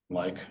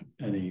 like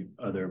any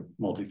other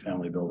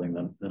multifamily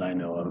building that I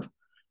know of.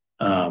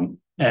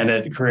 And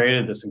it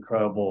created this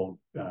incredible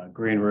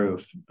green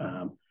roof,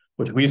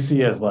 which we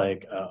see as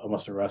like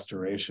almost a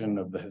restoration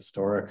of the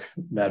historic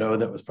meadow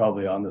that was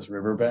probably on this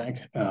riverbank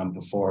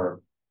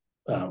before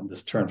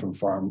this turn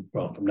from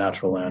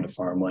natural land to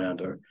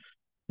farmland or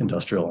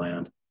industrial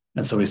land.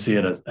 And so we see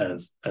it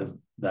as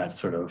that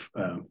sort of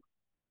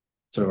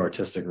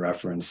artistic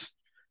reference.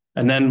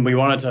 And then we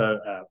wanted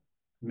to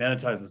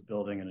monetize this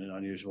building in an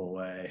unusual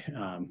way.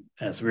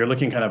 And so we were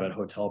looking kind of at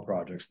hotel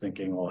projects,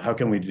 thinking, well, how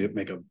can we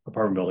make an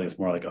apartment building that's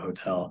more like a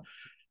hotel?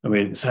 And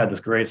we had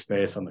this great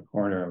space on the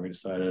corner, and we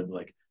decided,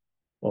 like,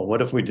 well,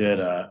 what if we did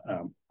a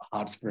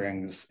hot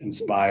springs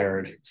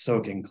inspired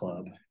soaking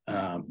club?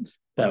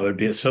 That would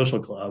be a social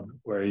club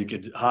where you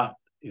could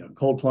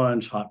cold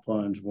plunge, hot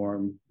plunge,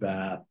 warm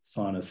bath,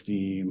 sauna,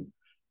 steam,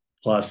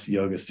 plus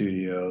yoga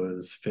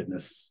studios,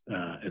 fitness,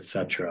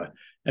 etc.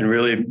 And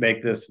really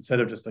make this,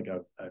 instead of just like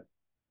a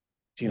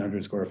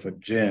 1,500 square foot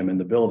gym in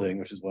the building,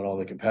 which is what all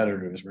the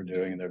competitors were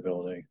doing in their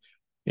building.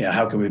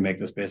 How can we make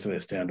this basically a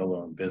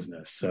standalone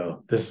business?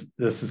 So this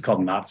is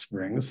called Knot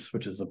Springs,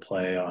 which is a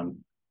play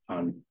on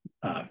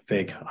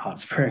fake hot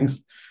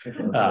springs.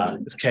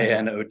 It's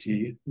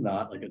KNOT,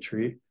 not like a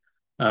tree.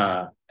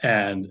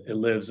 And it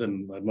lives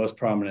in the most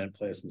prominent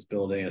place in this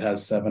building. It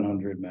has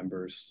 700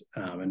 members.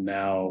 And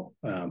now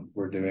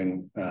we're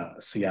doing a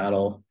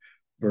Seattle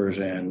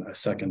version, a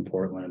second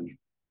Portland,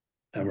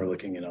 and we're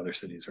looking in other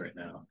cities right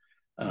now.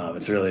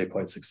 It's really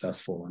quite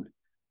successful. And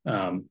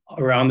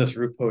around this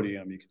roof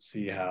podium, you can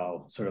see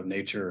how sort of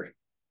nature,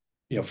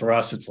 for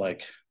us, it's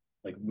like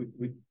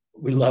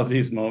we love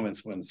these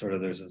moments when sort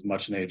of there's as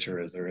much nature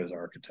as there is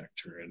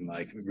architecture, and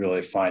like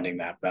really finding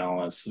that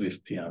balance, is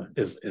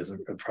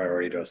a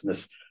priority to us. And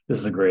this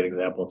is a great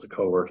example. It's a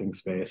co-working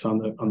space on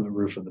the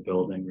roof of the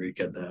building where you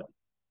get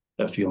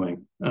that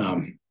feeling.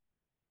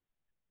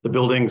 The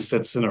building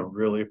sits in a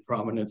really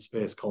prominent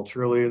space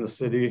culturally in the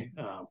city.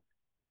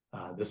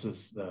 This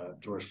is the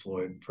George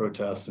Floyd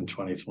protest in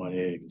 2020.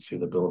 You can see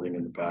the building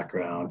in the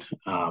background.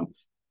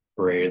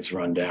 Parades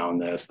run down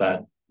this.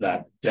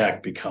 That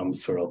deck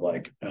becomes sort of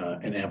like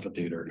an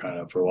amphitheater kind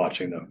of for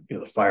watching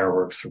the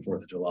fireworks for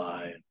 4th of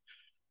July,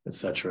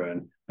 etc.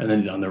 And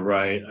then on the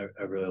right,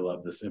 I really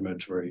love this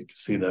image where you can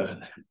see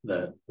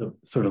the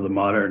sort of the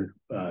modern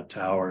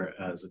tower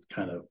as it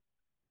kind of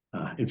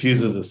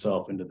infuses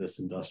itself into this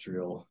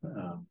industrial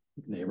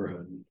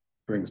neighborhood and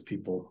brings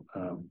people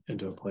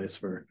into a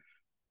place where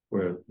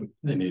we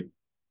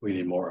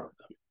need more of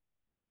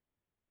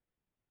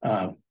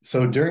them.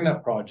 So during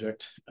that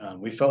project,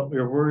 we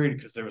were worried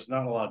because there was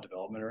not a lot of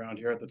development around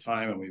here at the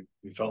time, and we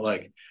felt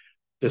like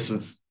we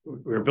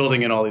were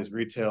building in all these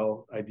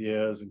retail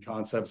ideas and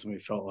concepts, and we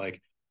felt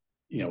like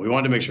we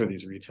wanted to make sure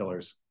these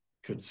retailers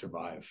could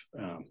survive,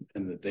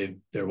 and that they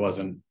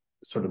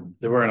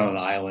weren't on an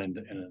island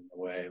and in a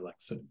way like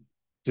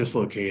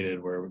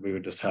dislocated where we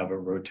would just have a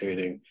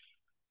rotating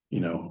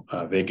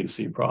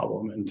vacancy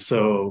problem. And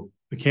so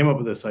we came up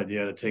with this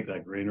idea to take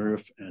that green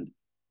roof and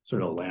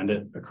sort of land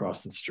it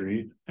across the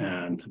street.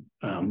 And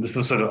this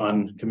was sort of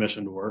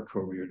uncommissioned work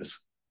where we were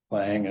just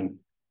playing, and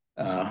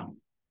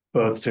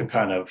both to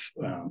kind of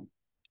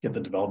get the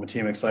development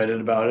team excited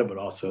about it, but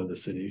also the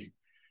city.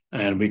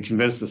 And we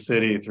convinced the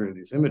city through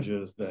these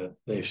images that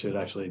they should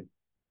actually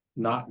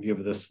not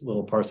give this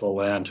little parcel of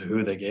land to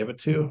who they gave it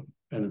to,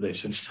 and that they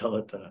should sell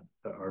it to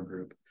our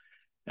group.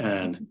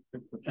 And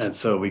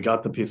so we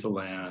got the piece of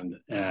land,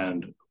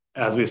 and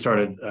as we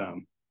started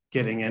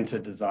getting into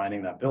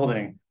designing that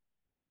building,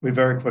 we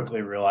very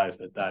quickly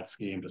realized that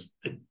scheme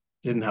it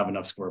didn't have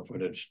enough square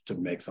footage to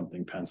make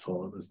something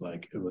pencil. It was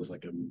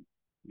like a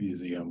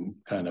museum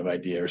kind of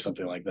idea or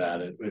something like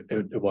that.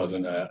 It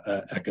wasn't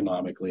a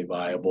economically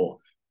viable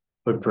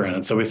footprint.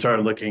 And so we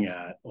started looking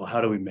at, well,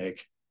 how do we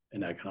make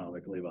an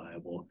economically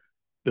viable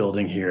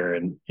building here?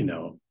 And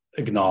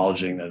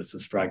acknowledging that it's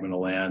this fragment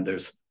of land.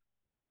 There's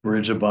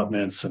bridge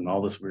abutments and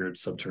all this weird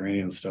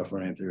subterranean stuff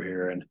running through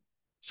here. And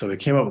so we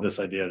came up with this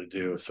idea to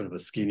do sort of a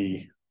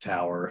skinny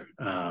tower.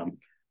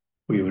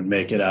 We would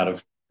make it out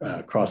of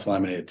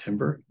cross-laminated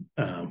timber,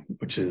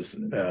 which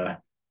is a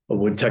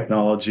wood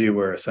technology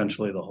where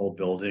essentially the whole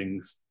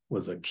building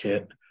was a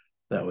kit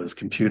that was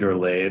computer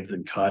lathed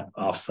and cut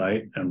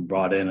off-site and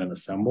brought in and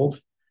assembled.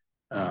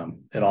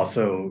 It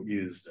also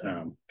used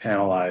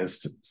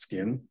panelized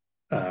skin.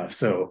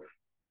 So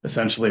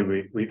essentially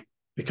we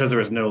because there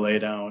was no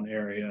laydown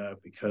area,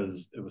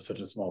 because it was such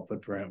a small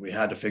footprint, we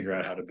had to figure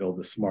out how to build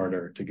this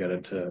smarter to get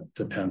it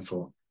to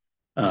pencil.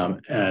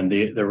 And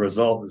the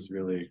result is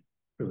really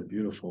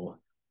beautiful,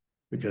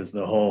 because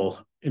the whole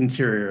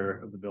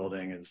interior of the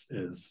building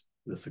is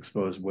this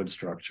exposed wood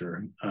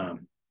structure.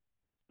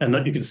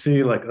 And you can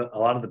see like a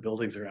lot of the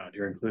buildings around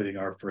here, including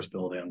our first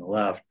building on the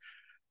left,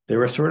 they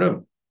were sort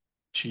of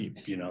cheap,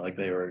 like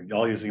they were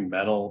all using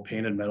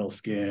painted metal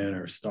skin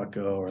or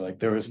stucco, or like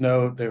there was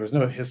no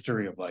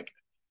history of like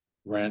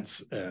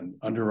rents and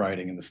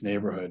underwriting in this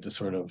neighborhood to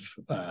sort of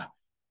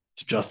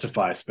to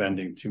justify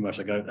spending too much.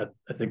 Like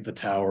I think the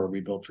tower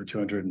we built for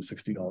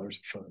 $260 a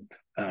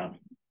foot,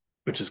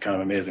 which is kind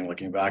of amazing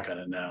looking back on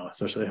it now,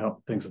 especially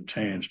how things have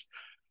changed.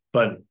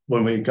 But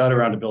when we got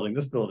around to building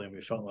this building,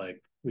 we felt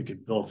like we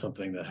could build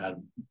something that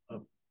had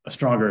a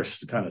stronger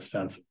kind of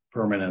sense of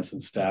permanence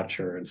and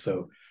stature. And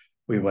so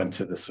we went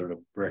to this sort of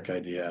brick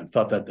idea and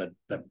thought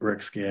that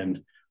brick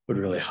skin would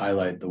really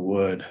highlight the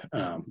wood,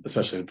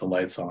 especially with the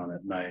lights on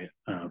at night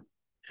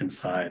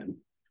inside.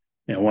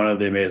 And one of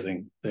the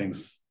amazing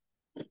things,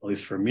 at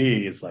least for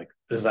me, is like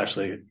this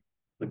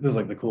is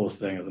like the coolest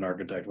thing as an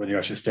architect, when you're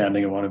actually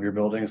standing in one of your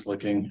buildings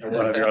looking at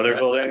one of your other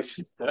buildings.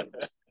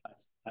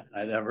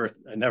 I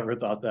never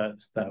thought that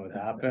would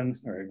happen,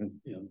 or even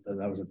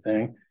that was a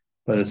thing.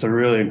 But it's a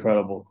really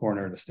incredible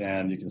corner to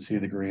stand. You can see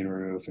the green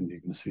roof, and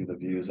you can see the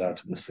views out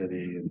to the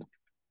city,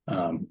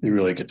 and you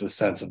really get the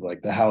sense of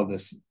like how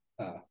this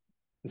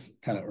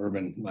kind of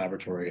urban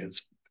laboratory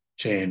has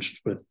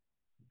changed with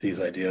these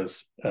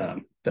ideas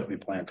that we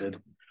planted.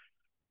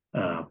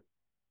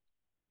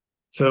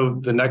 So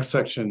the next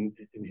section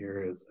in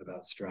here is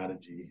about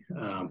strategy,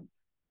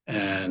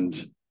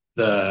 and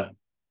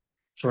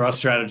for us,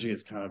 strategy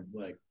is kind of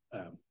like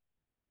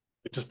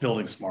just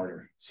building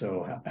smarter.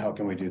 So how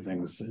can we do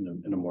things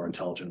in a more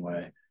intelligent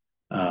way?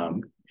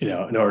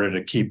 In order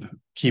to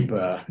keep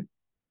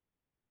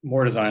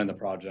more design in the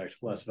project,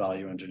 less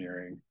value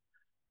engineering.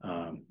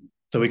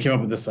 So we came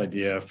up with this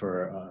idea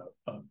for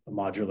a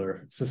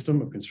modular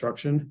system of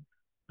construction.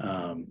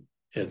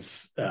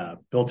 It's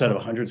built out of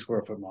 100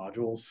 square foot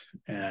modules,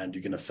 and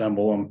you can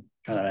assemble them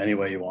kind of any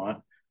way you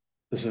want.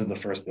 This is the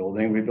first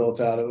building we built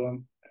out of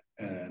them.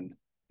 And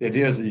the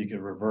idea is that you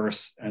could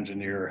reverse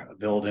engineer a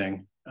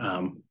building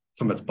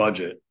from its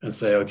budget and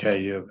say,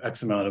 okay, you have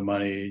X amount of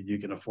money, you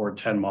can afford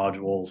 10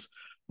 modules,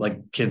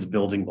 like kids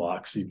building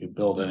blocks. You can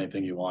build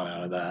anything you want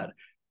out of that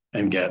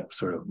and get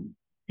sort of,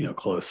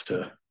 close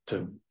to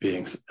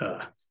being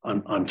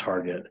on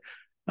target.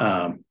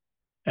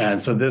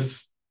 And so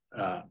this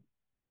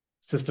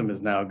system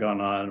has now gone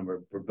on.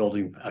 We're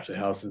building actually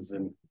houses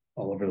in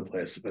all over the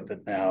place with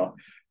it now.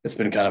 It's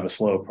been kind of a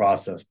slow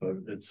process, but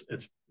it's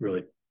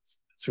really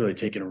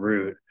taken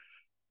root.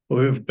 But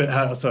we've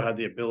also had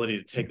the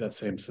ability to take that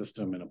same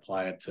system and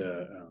apply it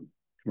to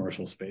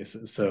commercial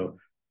spaces. So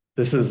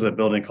this is a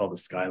building called the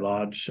Sky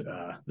Lodge.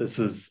 This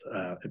was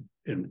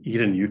in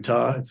Eden,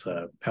 Utah. It's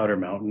Powder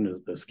Mountain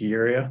is the ski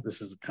area.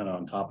 This is kind of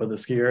on top of the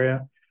ski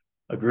area.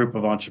 A group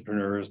of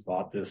entrepreneurs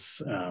bought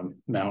this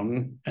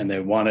mountain, and they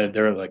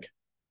were like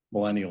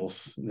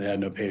millennials. They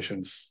had no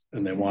patience,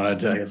 and they wanted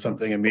to get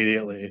something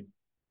immediately.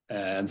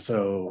 And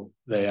so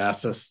they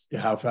asked us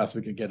how fast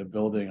we could get a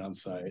building on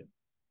site.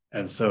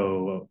 And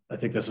so I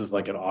think this was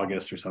like in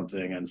August or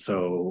something. And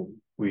so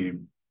we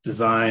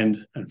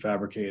designed and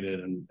fabricated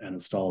and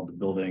installed the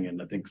building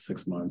in, I think,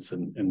 6 months.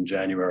 And in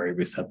January,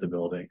 we set the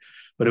building.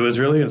 But it was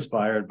really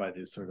inspired by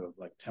these sort of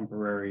like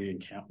temporary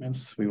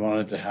encampments. We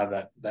wanted to have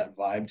that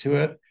vibe to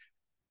it.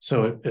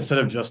 So instead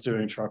of just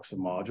doing trucks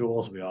and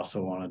modules, we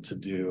also wanted to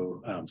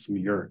do some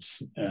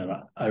yurts. And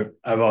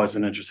I've always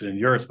been interested in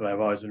yurts, but I've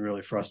always been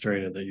really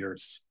frustrated that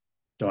yurts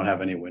don't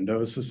have any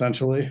windows.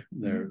 Essentially,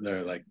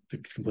 they're like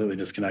completely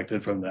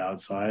disconnected from the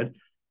outside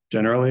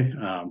generally.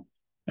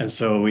 And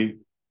so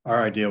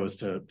our idea was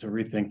to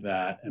rethink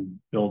that and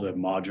build a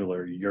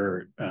modular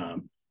yurt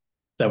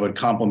that would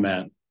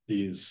complement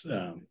these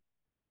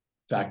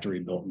factory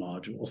built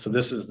modules. So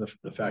this is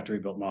the factory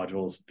built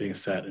modules being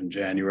set in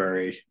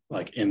January,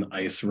 like in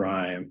ice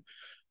rime.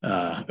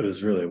 It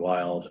was really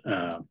wild,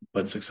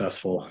 but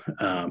successful.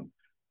 And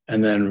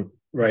then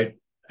right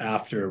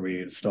after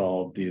we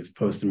installed these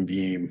post and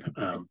beam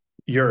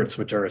yurts,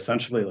 which are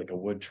essentially like a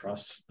wood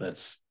truss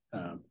that's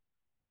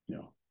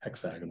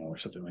hexagonal or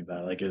something like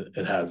that. Like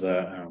it has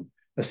a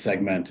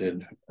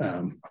segmented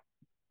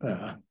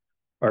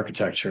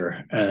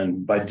architecture,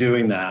 and by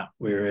doing that,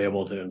 we were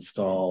able to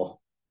install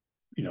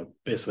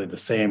basically the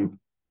same,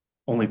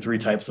 only 3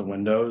 types of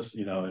windows,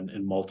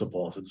 in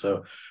multiples. And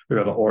so we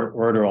were able to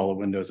order all the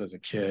windows as a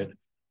kit,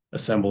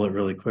 assemble it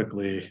really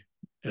quickly,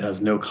 It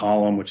has no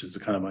column, which is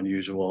kind of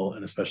unusual,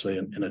 and especially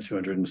in a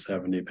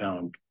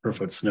 270-pound per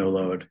foot snow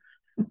load.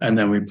 And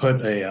then we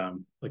put a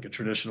like a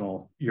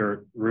traditional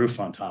yurt roof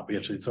on top.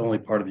 It's the only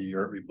part of the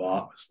yurt we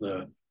bought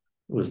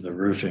was the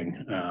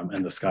roofing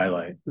and the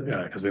skylight,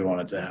 because we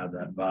wanted to have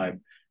that vibe.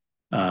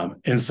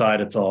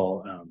 Inside, it's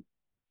all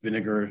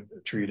vinegar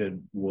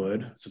treated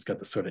wood, so it's got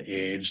this sort of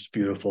aged,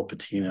 beautiful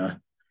patina.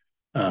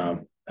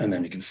 And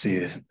then you can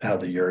see how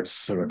the yurts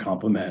sort of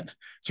complement.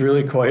 It's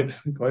really quite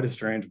a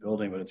strange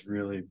building, but it's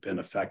really been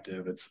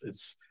effective.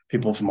 It's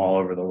people from all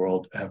over the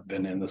world have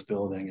been in this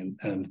building,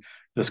 and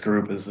this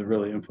group is a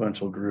really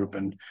influential group,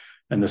 and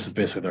this is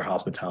basically their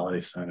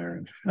hospitality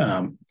center.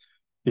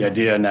 The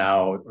idea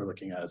now we're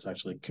looking at is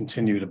actually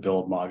continue to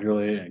build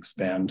modularly and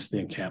expand the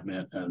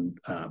encampment and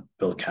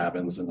build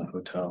cabins in the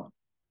hotel.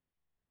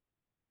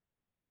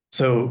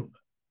 So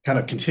kind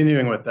of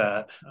continuing with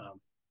that,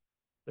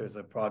 there's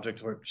a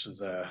project which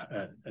is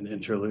an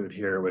interlude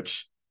here,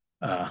 which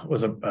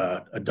was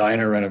a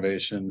diner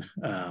renovation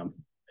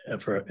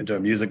into a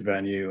music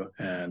venue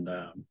and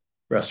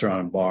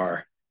restaurant and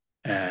bar.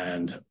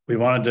 And we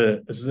wanted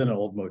to, this is an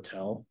old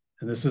motel,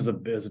 and this is a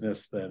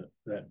business that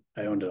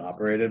I owned and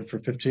operated for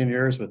 15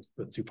 years with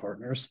two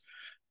partners.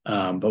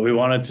 But we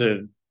wanted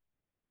to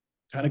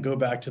kind of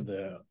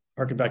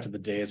harken back to the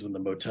days when the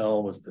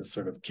motel was this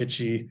sort of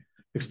kitschy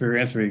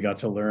experience where you got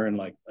to learn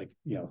like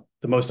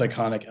the most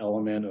iconic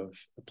element of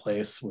the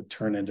place would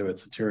turn into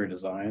its interior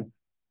design.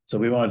 So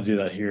we wanted to do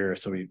that here.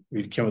 So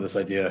we came with this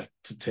idea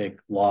to take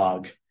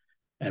log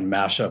and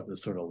mash up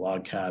this sort of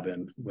log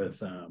cabin with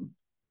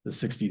the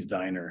 60s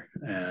diner.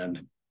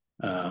 And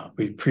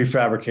we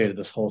prefabricated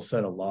this whole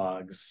set of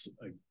logs.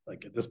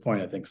 Like at this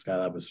point, I think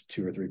Skylab was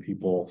 2 or 3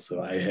 people.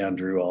 So I hand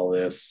drew all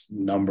this,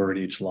 numbered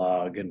each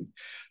log, and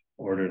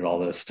ordered all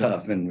this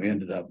stuff. And we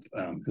ended up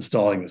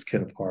installing this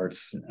kit of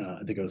parts.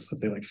 I think it was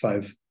something like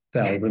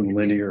 5,000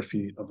 linear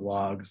feet of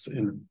logs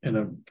in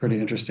a pretty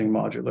interesting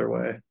modular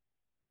way.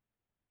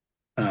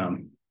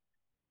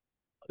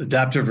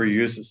 Adaptive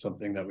reuse is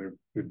something that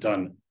we've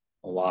done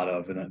a lot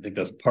of, and I think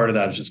that's part of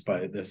that is just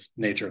by this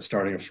nature of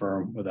starting a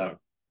firm without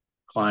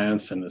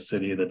clients in a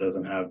city that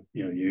doesn't have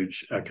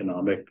huge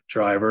economic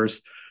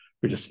drivers.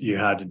 You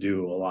had to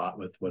do a lot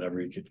with whatever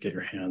you could get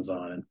your hands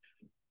on, and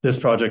this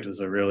project is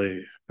a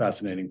really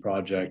fascinating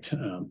project.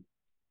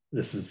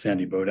 This is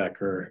Sandy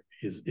Bodecker.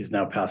 He's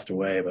now passed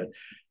away, but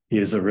he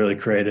is a really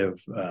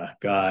creative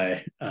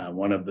guy,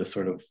 one of the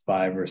sort of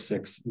 5 or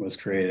 6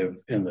 most creative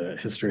in the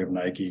history of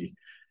Nike.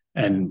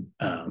 And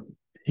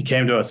he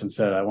came to us and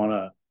said, I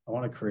want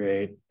to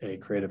create a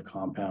creative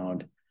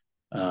compound.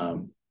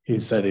 He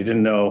said he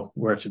didn't know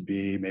where it should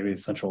be, maybe in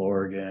Central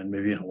Oregon,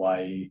 maybe in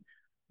Hawaii.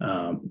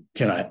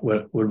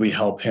 Would we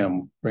help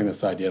him bring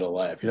this idea to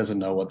life? He doesn't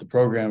know what the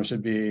program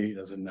should be. He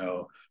doesn't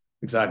know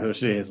exactly what it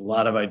should be. He has a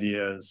lot of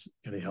ideas.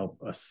 Can he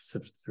help us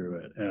sift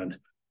through it? And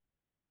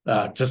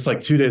just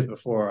like 2 days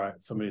before,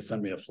 somebody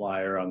sent me a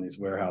flyer on these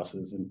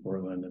warehouses in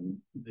Portland, and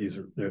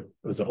there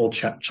was an old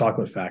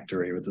chocolate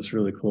factory with this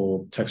really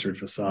cool textured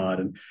facade,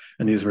 and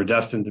these were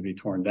destined to be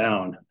torn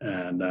down.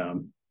 And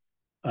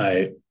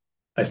I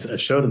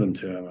showed them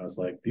to him. I was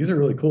like, these are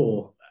really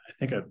cool. I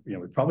think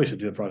we probably should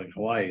do a project in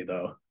Hawaii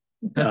though.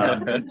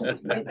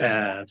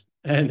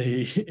 And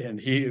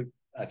he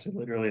actually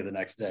literally the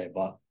next day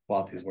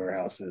bought these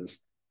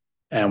warehouses,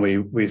 and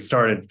we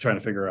started trying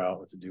to figure out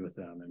what to do with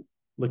them and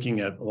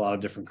looking at a lot of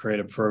different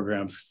creative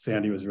programs.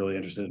 Sandy was really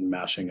interested in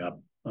mashing up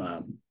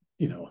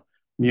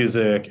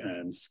music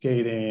and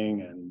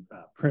skating and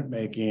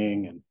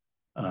printmaking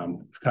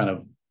and kind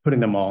of putting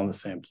them all in the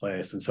same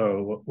place. And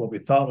so what we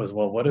thought was,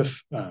 well, what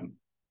if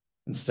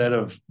instead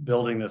of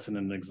building this in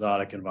an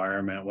exotic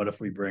environment, what if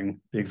we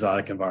bring the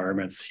exotic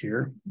environments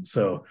here?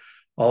 So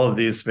all of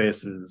these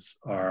spaces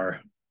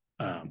are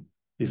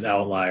these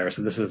outliers.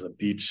 So this is a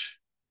beach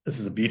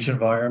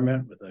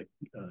environment with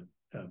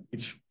a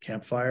beach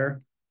campfire.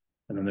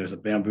 And then there's a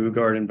bamboo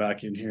garden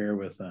back in here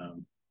with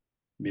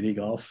mini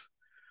golf.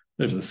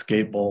 There's a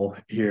skate bowl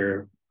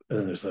here. And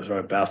then there's a sort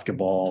of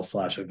basketball /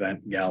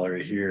 event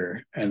gallery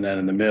here. And then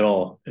in the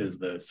middle is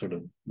the sort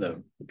of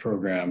the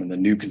program and the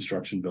new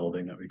construction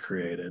building that we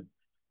created.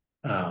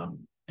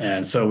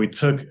 And so we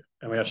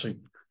actually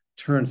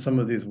turned some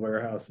of these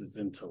warehouses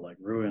into like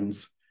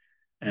ruins.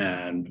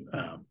 And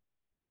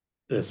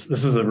this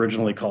was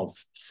originally called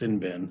Sin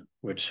Bin,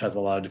 which has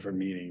a lot of different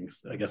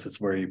meanings. I guess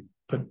it's where you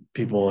put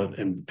people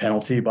in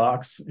penalty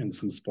box in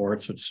some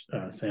sports, which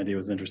Sandy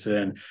was interested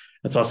in.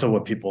 It's also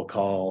what people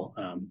call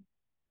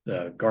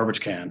the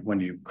garbage can, when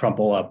you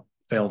crumple up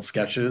failed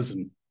sketches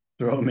and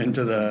throw them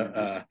into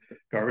the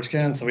garbage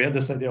can. So we had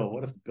this idea, well,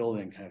 what if the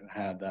building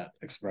had that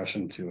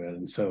expression to it?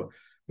 And so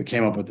we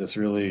came up with this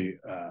really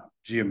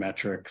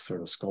geometric,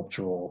 sort of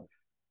sculptural,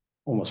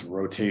 almost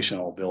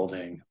rotational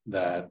building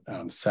that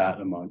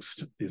sat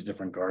amongst these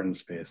different garden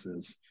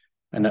spaces.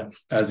 And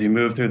as you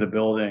move through the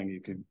building,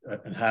 you could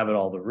inhabit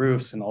all the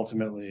roofs, and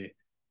ultimately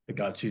it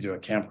got you to a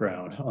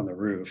campground on the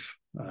roof.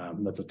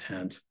 That's a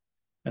tent.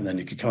 And then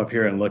you could come up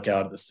here and look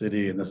out at the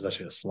city, and this is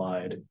actually a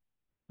slide.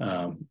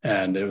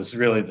 And it was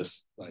really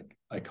this like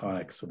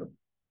iconic sort of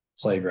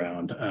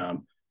playground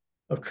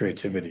of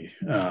creativity.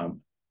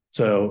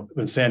 So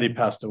when Sandy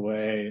passed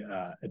away,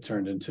 it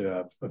turned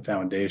into a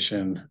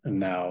foundation, and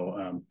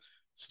now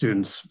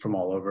students from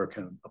all over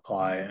can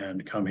apply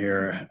and come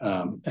here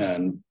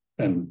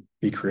and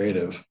be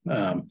creative,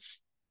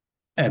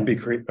 and be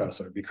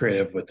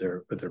creative with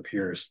their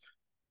peers.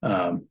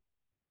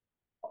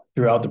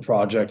 Throughout the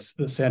project,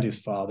 Sandy's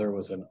father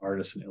was an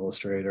artist and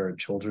illustrator and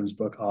children's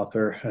book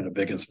author, and a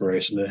big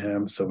inspiration to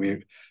him. So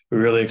we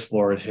really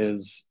explored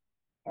his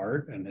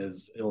art and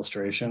his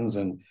illustrations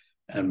and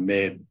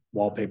made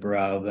wallpaper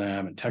out of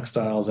them and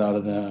textiles out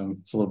of them.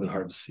 It's a little bit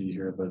hard to see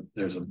here, but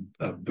there's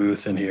a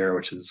booth in here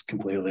which is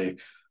completely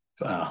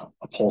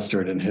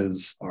upholstered in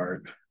his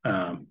art.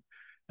 And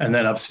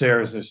then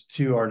upstairs, there's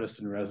 2 artists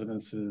in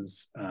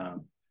residences,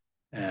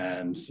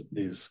 and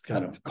these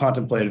kind of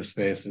contemplative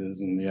spaces.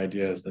 And the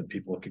idea is that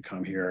people could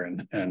come here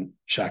and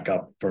shack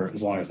up for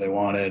as long as they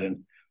wanted,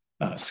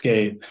 and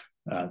skate,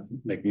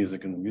 make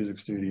music in the music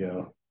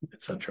studio,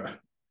 etc.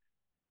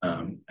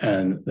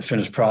 And the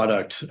finished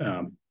product,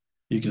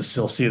 you can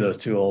still see those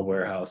 2 old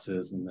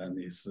warehouses, and then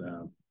these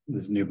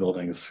new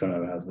buildings kind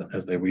of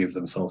as they weave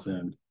themselves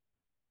in.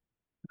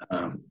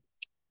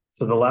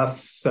 So the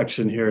last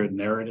section here,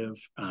 narrative.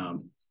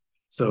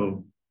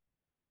 So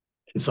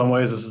in some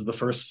ways, this is the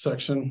first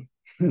section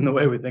in the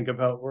way we think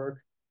about work.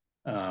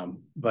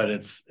 But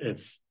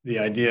it's the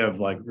idea of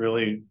like,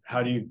 really,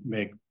 how do you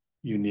make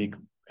unique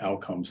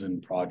outcomes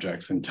in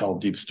projects and tell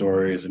deep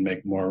stories and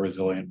make more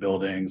resilient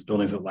buildings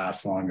that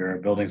last longer,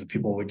 buildings that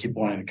people would keep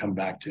wanting to come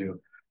back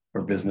to,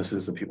 or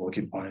businesses that people would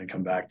keep wanting to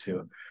come back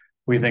to.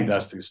 We think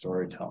that's through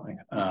storytelling.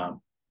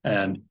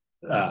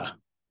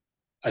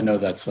 I know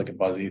that's like a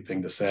buzzy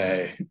thing to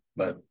say,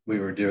 but we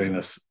were doing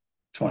this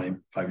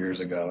 25 years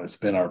ago. It's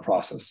been our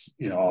process,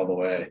 all the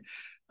way.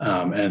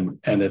 And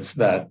it's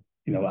that,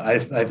 I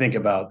think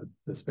about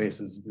the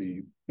spaces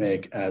we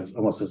make as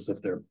almost as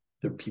if they're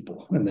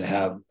people, and they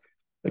have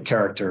a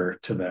character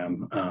to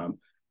them.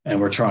 And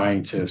we're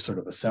trying to sort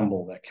of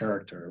assemble that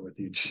character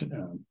with each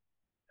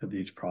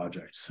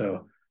project.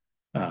 So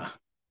the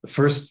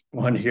first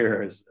one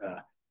here is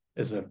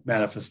a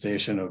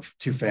manifestation of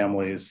 2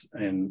 families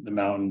in the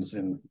mountains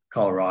in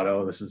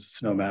Colorado. This is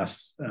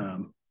Snowmass,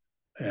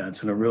 and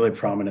it's in a really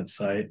prominent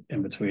site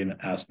in between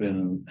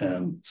Aspen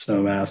and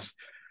Snowmass.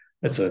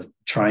 It's a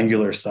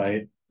triangular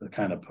site, the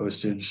kind of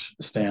postage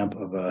stamp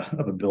of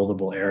a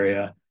buildable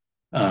area.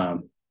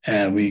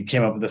 And we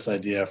came up with this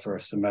idea for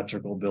a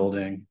symmetrical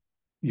building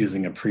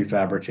using a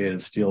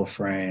prefabricated steel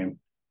frame.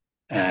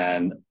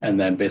 And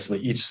then basically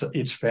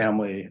each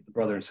family, the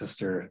brother and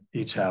sister,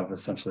 each have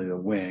essentially a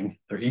wing.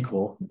 They're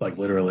equal, like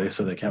literally,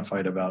 so they can't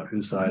fight about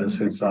whose side is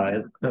whose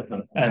side.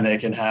 And they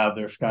can have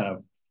their kind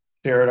of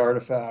shared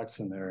artifacts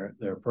and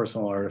their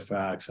personal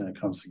artifacts, and it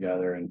comes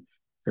together and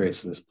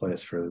creates this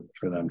place for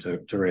them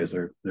to raise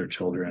their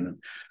children.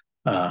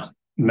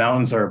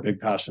 Mountains are a big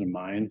passion of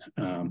mine.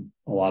 A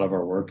lot of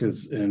our work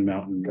is in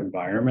mountain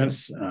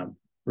environments.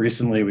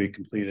 Recently, we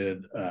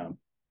completed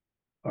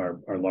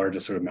our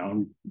largest sort of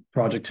mountain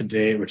project to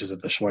date, which is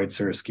at the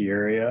Schweitzer ski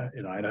area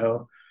in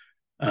Idaho.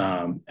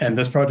 And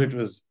this project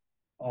was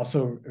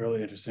also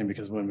really interesting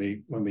because when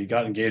we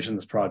got engaged in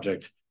this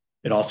project,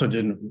 it also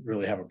didn't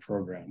really have a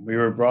program. We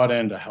were brought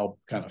in to help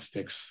kind of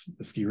fix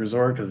the ski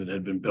resort because it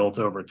had been built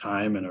over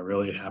time in a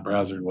really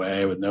haphazard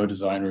way with no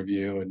design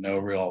review and no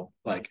real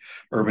like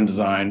urban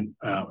design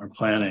or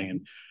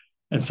planning.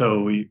 And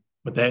so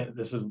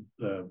this is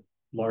the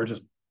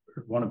largest,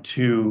 one of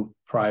 2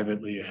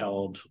 privately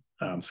held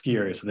ski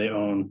areas. So they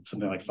own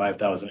something like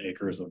 5,000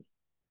 acres of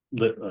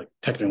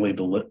technically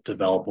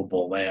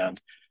developable land.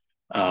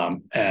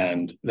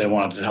 And they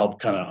wanted to help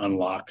kind of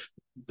unlock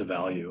the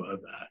value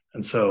of that.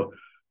 And so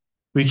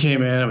we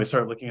came in and we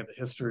started looking at the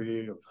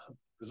history of the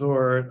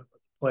resort, the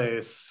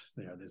place.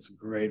 There's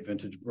great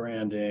vintage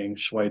branding.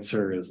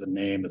 Schweitzer is a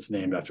name that's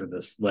named after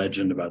this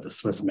legend about the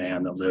Swiss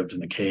man that lived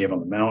in a cave on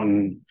the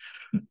mountain.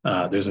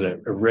 There's a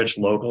rich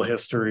local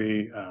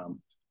history,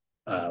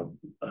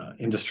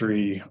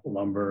 industry,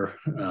 lumber.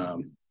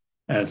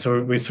 And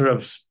so we sort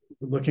of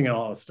looking at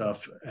all this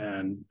stuff,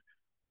 and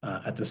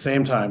at the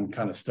same time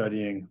kind of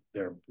studying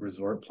their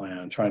resort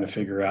plan, trying to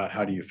figure out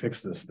how do you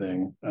fix this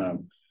thing.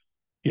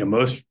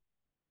 Most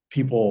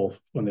people,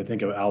 when they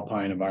think of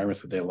alpine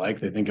environments that they like,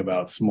 they think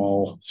about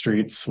small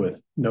streets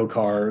with no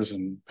cars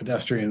and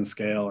pedestrian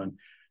scale, and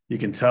you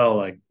can tell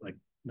like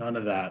none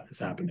of that is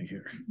happening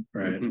here,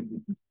 right?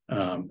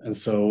 And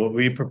so what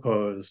we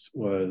proposed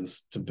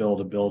was to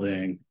build a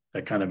building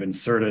that kind of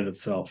inserted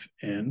itself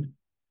in,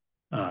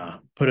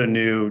 put a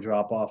new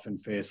drop-off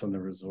and face on the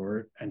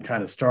resort, and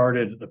kind of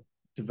started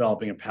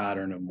developing a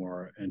pattern of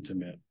more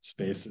intimate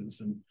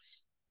spaces.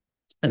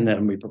 And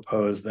then we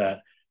proposed that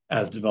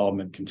as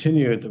development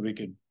continued, that we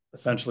could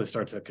essentially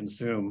start to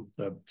consume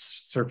the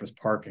surface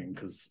parking,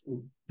 because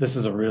this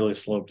is a really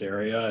sloped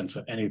area, and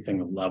so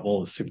anything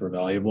level is super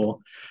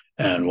valuable.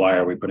 And why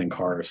are we putting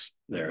cars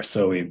there?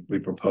 So we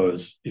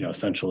propose,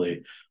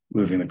 essentially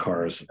moving the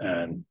cars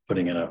and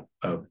putting in a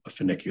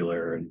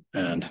funicular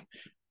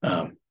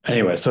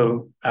anyway,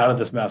 so out of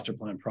this master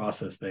plan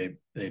process, they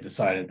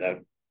decided that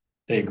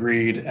they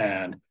agreed,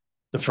 and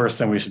the first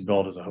thing we should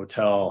build is a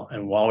hotel.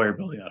 And while we were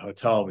building that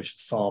hotel, we should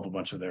solve a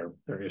bunch of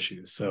their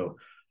issues. So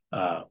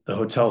the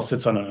hotel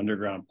sits on an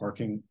underground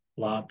parking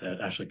lot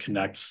that actually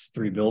connects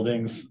 3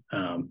 buildings,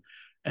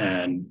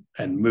 and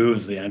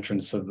moves the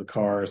entrance of the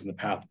cars and the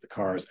path of the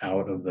cars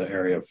out of the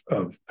area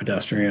of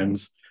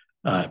pedestrians.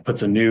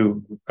 Puts a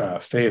new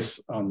face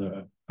on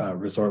the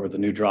resort with a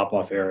new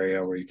drop-off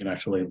area where you can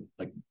actually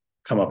like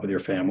come up with your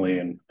family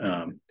and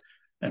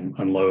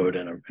unload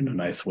in a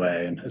nice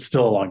way. And it's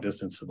still a long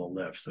distance to the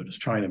lift, so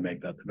just trying to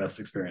make that the best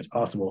experience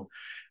possible.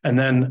 And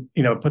then,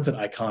 it puts an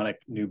iconic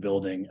new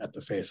building at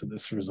the face of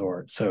this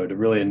resort, so to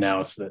really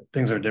announce that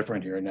things are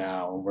different here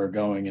now, we're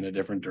going in a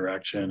different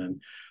direction.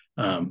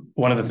 And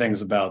one of the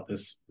things about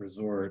this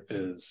resort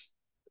is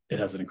it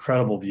has an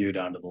incredible view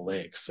down to the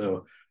lake.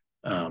 So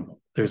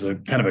there's a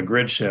kind of a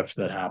grid shift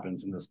that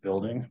happens in this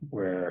building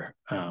where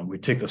we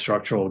take the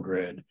structural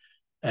grid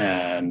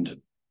and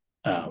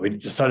we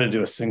decided to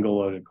do a single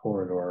loaded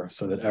corridor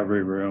so that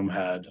every room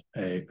had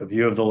a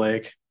view of the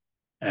lake,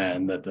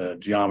 and that the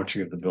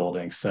geometry of the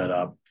building set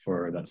up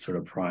for that sort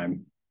of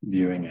prime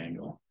viewing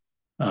angle.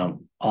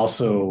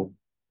 Also,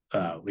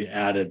 we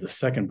added the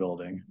second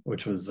building,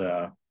 which was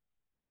to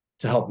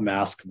help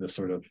mask the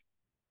sort of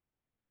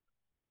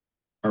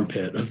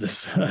armpit of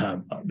this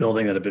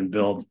building that had been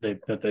built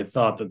that they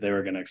thought that they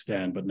were going to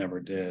extend but never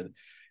did.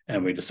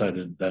 And we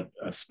decided that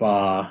a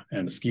spa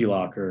and a ski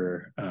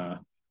locker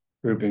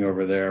grouping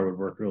over there would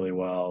work really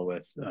well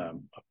with a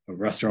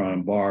restaurant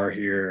and bar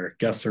here,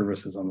 guest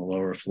services on the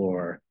lower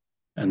floor,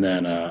 and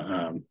then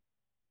a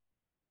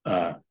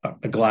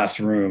glass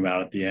room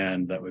out at the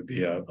end that would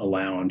be a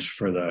lounge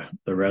for the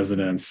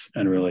residents,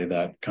 and really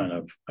that kind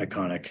of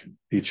iconic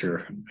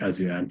feature as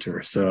you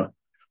enter. So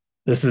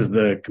this is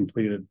the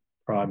completed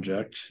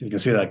project. You can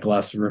see that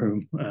glass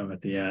room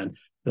at the end.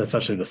 That's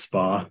actually the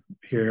spa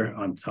here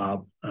on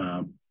top.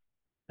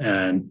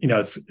 And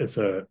it's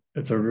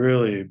a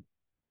really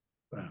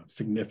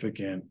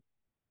significant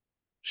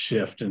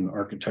shift in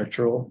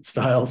architectural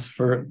styles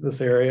for this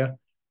area.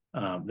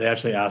 They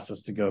actually asked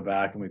us to go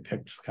back, and we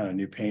picked kind of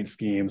new paint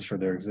schemes for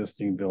their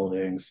existing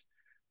buildings,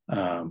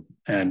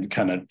 and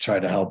kind of try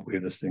to help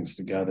weave these things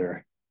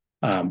together.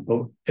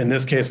 But in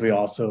this case, we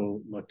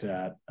also looked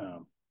at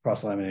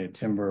cross-laminated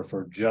timber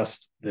for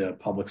just the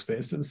public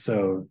spaces.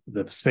 So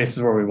the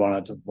spaces where we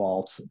wanted to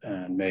vault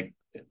and make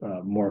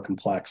more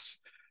complex,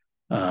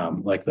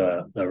 like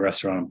the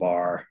restaurant and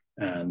bar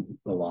and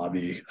the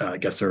lobby,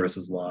 guest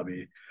services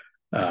lobby,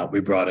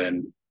 we brought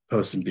in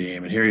post and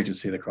beam. And here you can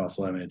see the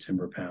cross-laminated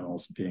timber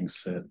panels being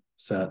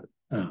set.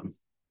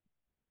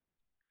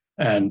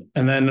 And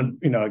then,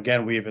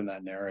 again, weave in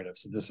that narrative.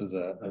 So this is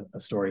a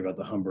story about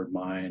the Humbird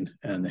mine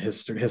and the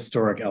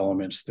historic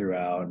elements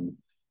throughout, and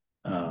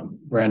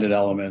branded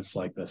elements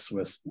like the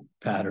Swiss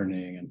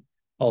patterning, and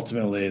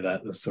ultimately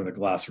that this sort of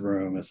glass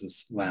room is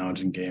this lounge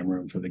and game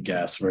room for the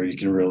guests, where you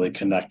can really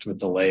connect with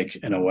the lake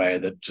in a way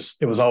that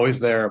it was always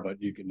there,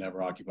 but you could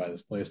never occupy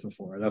this place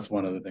before. That's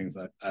one of the things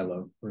that I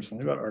love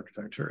personally about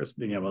architecture, is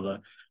being able to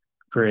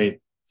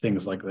create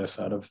things like this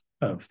out of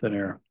thin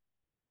air.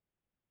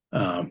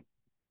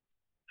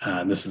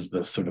 And this is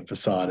the sort of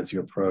facade as you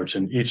approach,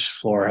 and each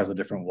floor has a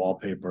different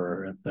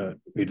wallpaper that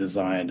we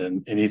designed,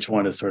 and each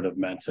one is sort of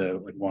meant to,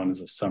 like, one is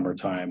a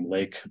summertime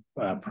lake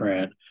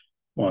print,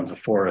 one's a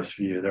forest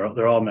view.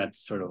 They're all meant to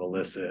sort of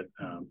elicit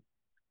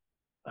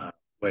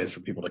ways for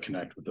people to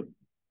connect with the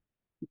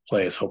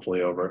place,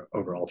 hopefully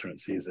over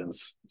alternate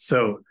seasons.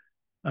 So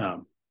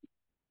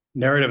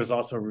narrative is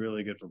also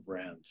really good for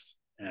brands,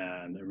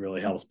 and it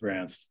really helps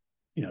brands,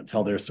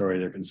 tell their story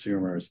to their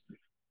consumers.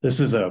 This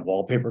is a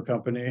wallpaper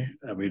company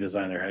that we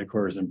designed their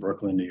headquarters in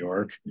Brooklyn, New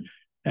York.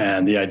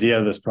 And the idea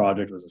of this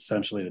project was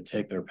essentially to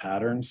take their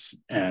patterns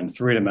and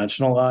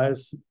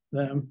 3-dimensionalize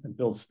them and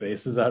build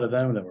spaces out of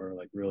them that were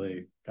like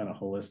really kind of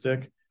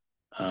holistic,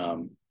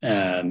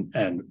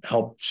 and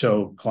help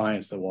show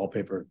clients that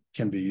wallpaper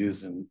can be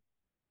used in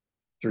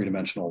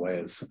 3-dimensional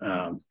ways.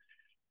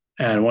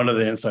 And one of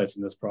the insights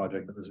in this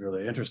project that was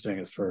really interesting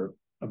is, for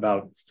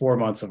about 4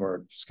 months of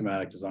our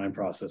schematic design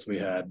process, we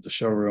had the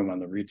showroom on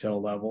the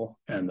retail level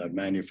and the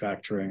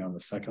manufacturing on the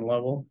second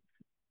level.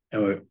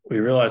 And we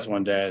realized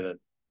one day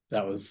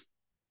that was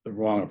the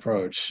wrong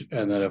approach,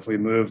 and that if we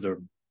moved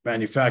the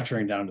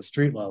manufacturing down to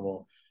street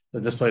level,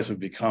 that this place would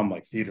become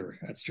like theater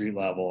at street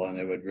level, and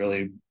it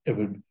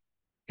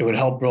would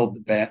help build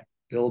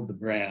the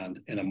brand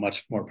in a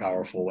much more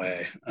powerful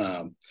way,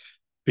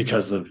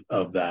 because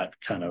of that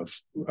kind of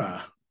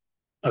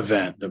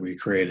event that we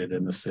created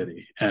in the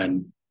city,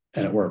 and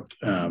it worked.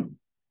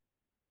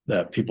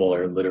 That people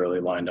are literally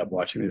lined up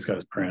watching these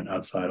guys print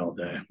outside all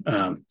day.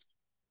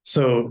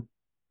 So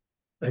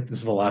I think this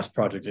is the last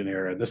project in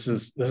here. This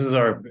is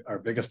our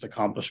biggest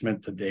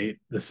accomplishment to date.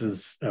 This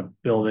is a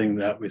building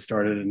that we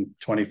started in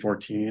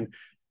 2014,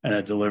 and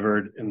it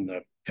delivered in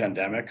the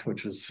pandemic,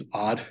 which was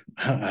odd.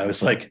 I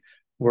was like,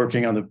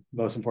 working on the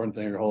most important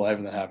thing of your whole life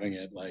and then having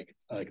it like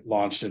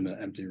launched in an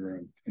empty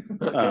room.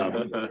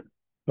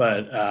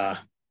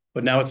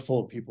 But now it's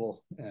full of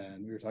people,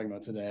 and we were talking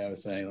about today. I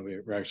was saying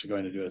that we're actually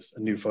going to do a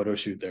new photo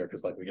shoot there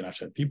because like we can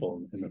actually have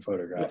people in the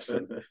photographs.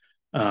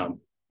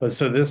 But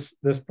so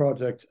this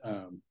project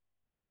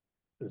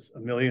is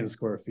 1 million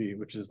square feet,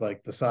 which is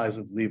like the size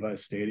of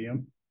Levi's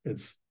Stadium.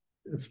 It's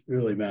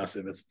really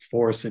massive. It's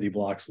 4 city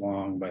blocks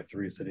long by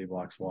 3 city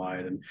blocks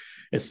wide, and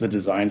it's the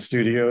design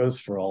studios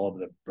for all of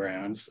the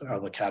brands,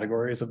 the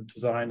categories of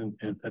design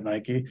at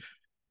Nike.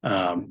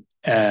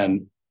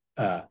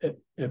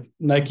 If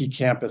Nike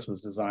campus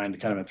was designed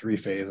kind of in 3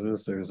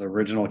 phases. There's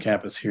original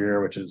campus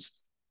here, which is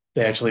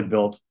they actually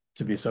built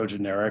to be so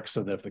generic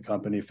so that if the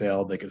company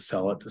failed, they could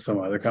sell it to some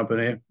other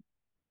company.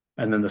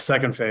 And then the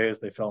second phase,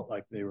 they felt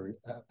like they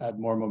had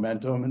more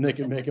momentum and they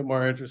could make it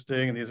more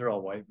interesting. And these are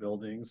all white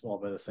buildings, all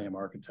by the same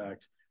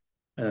architect.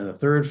 And then the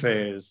third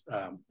phase,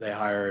 they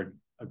hired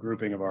a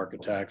grouping of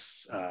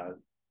architects,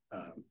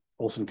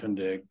 Olson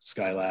Kundig,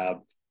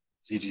 Skylab,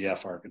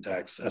 ZGF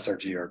architects,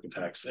 SRG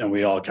architects, and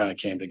we all kind of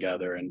came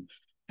together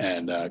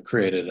and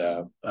created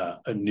a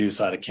new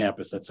side of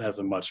campus that has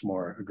a much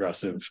more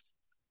aggressive,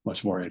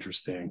 much more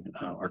interesting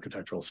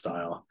architectural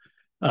style.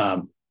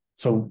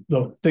 So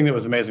the thing that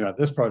was amazing about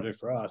this project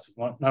for us is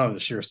not only the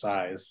sheer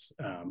size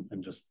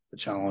and just the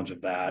challenge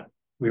of that.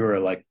 We were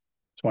like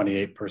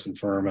 28-person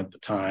firm at the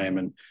time,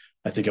 and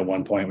I think at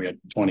one point we had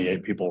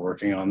 28 people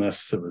working on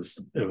this. It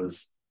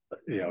was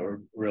a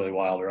really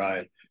wild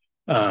ride.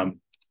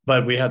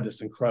 But we had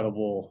this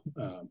incredible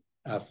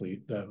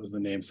athlete that was the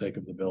namesake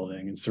of the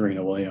building, and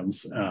Serena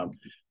Williams.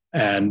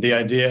 And the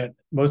idea,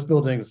 most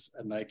buildings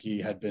at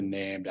Nike had been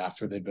named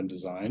after they'd been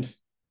designed.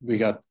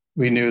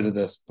 We knew that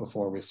this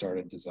before we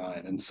started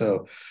design. And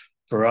so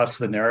for us,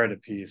 the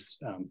narrative piece,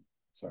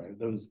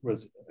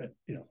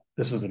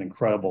 this was an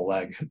incredible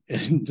leg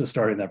into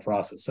starting that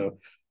process. So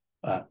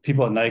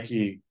people at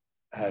Nike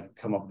had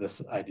come up with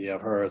this idea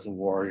of her as a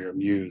warrior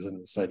muse,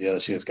 and this idea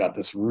that she has got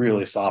this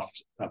really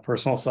soft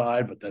personal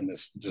side, but then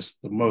this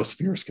just the most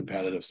fierce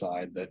competitive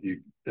side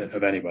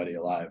of anybody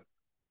alive.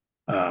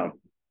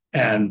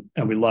 And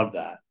we loved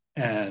that.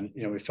 And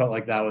we felt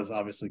like that was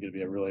obviously going to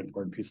be a really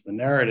important piece of the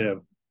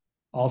narrative.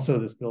 Also,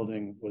 this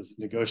building was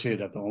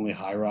negotiated at the only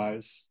high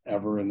rise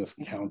ever in this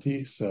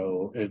county.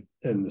 So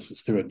this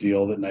is through a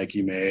deal that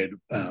Nike made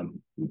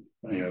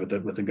with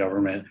the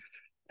government.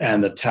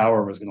 And the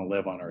tower was going to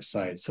live on our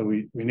site. So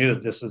we knew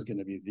that this was going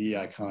to be the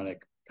iconic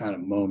kind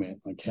of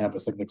moment on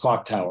campus, like the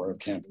clock tower of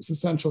campus,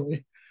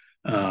 essentially.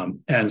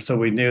 And so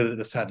we knew that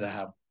this had to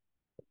have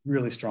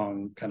really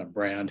strong kind of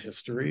brand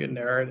history and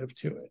narrative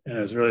to it. And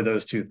it was really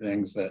those two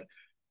things that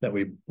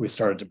we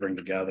started to bring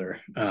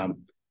together.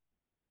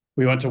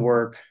 We went to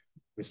work.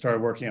 We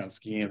started working on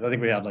schemes. I think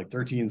we had like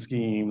 13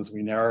 schemes.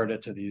 We narrowed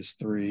it to these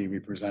 3. We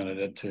presented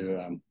it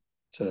to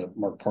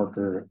Mark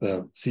Parker,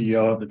 the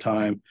CEO at the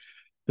time.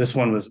 This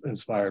one was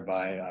inspired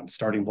by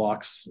starting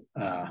blocks.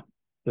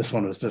 This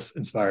one was just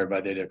inspired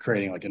by the idea of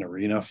creating like an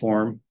arena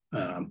form.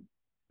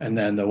 And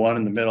then the one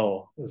in the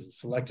middle was the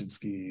selected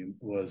scheme,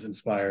 was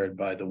inspired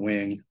by the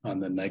wing on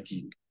the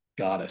Nike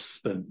goddess,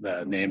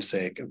 the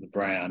namesake of the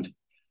brand,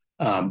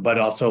 but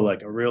also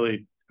like a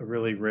really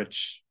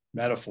rich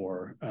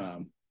metaphor,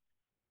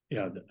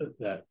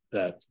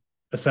 that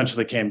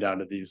essentially came down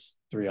to these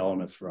 3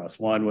 elements for us.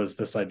 One was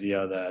this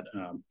idea that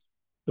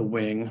the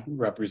wing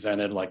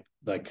represented like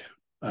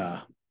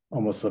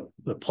almost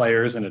the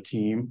players in a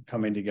team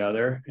coming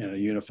together in a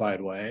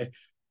unified way,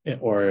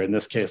 or in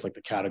this case, like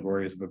the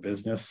categories of a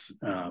business.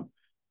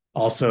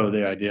 Also,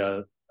 the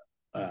idea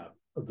of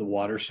the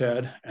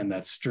watershed, and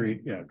that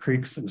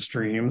creeks and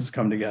streams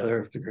come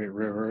together, the great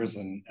rivers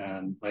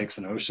and lakes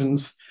and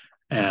oceans,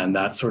 and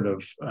that sort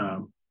of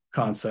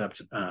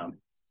concept.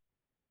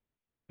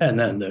 And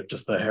then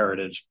just the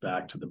heritage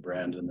back to the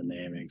brand and the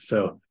naming.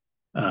 So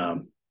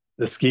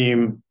the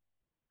scheme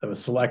that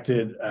was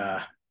selected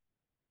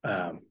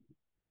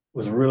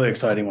was a really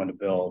exciting one to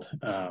build.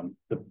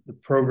 The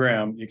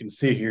program, you can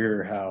see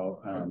here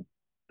how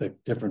the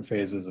different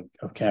phases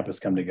of campus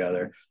come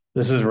together.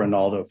 This is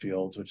Ronaldo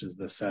Fields, which is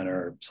the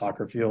center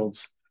soccer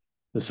fields.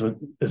 This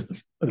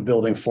is the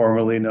building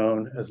formerly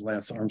known as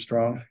Lance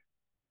Armstrong.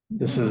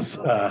 This is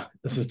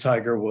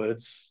Tiger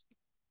Woods,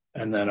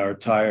 and then our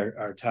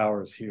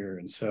towers here.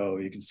 And so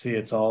you can see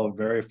it's all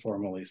very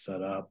formally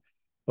set up.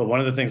 But one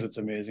of the things that's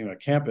amazing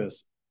about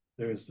campus,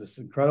 there's this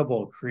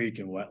incredible creek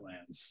and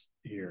wetlands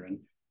here, and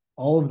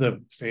all of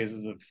the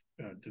phases of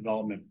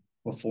development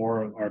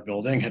before our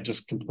building had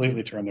just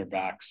completely turned their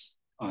backs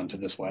onto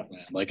this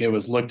wetland. Like it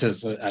was looked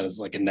as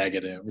like a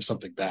negative or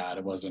something bad.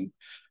 It wasn't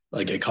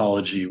like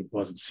ecology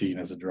wasn't seen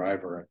as a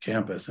driver at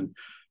campus, and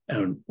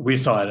we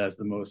saw it as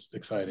the most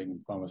exciting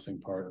and promising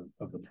part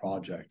of the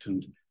project.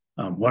 And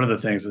one of the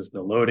things is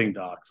the loading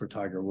dock for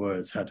Tiger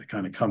Woods had to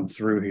kind of come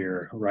through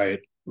here,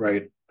 right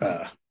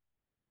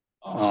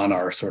on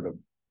our sort of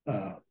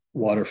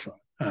waterfront,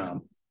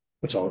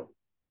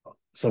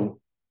 so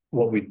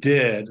what we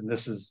did, and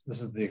this is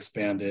the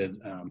expanded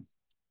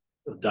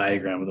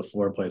diagram of the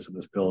floor plates of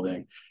this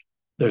building.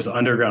 there's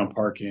underground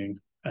parking,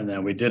 and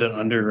then we did an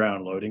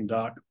underground loading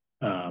dock,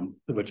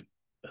 which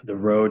the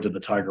road to the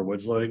Tiger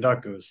Woods loading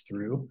dock goes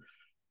through,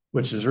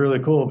 which is really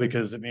cool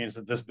because it means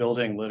that this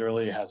building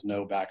literally has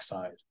no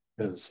backside,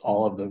 because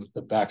all of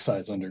the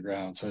backside's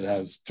underground. So it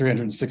has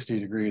 360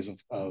 degrees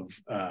of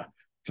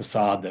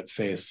facade that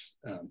face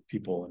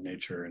people and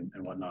nature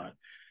and whatnot.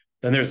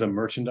 Then there's a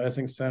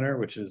merchandising center,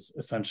 which is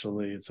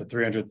essentially, it's a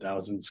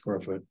 300,000 square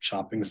foot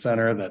shopping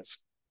center that's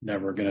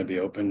never going to be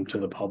open to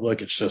the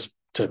public. It's just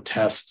to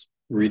test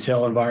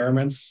retail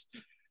environments.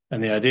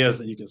 And the idea is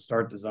that you can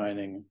start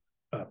designing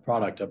a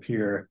product up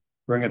here,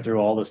 bring it through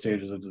all the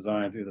stages of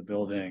design through the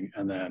building,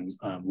 and then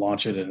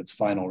launch it in its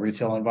final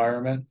retail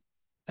environment.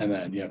 And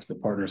then you have the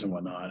partners and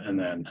whatnot, and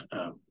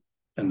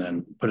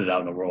then put it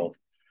out in the world.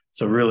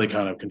 So really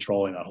kind of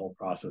controlling that whole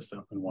process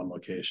in one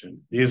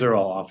location. These are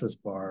all office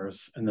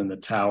bars. And then the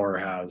tower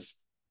has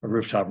a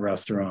rooftop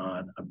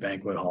restaurant, a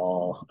banquet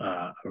hall,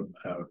 an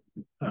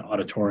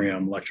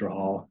auditorium, lecture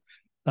hall,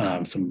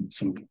 some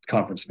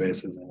conference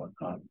spaces and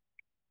whatnot.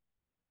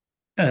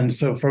 And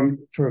so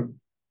from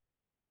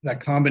that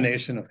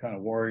combination of kind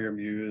of Warrior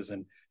Muse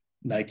and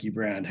Nike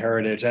brand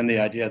heritage, and the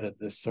idea that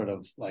this sort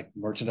of like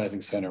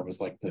merchandising center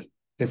was like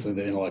basically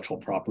the intellectual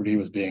property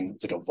was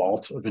it's like a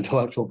vault of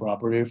intellectual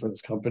property for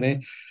this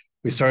company.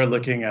 We started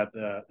looking at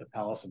the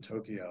palace in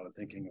Tokyo and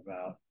thinking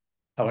about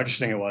how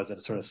interesting it was that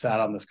it sort of sat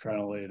on this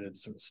crenellated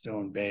sort of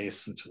stone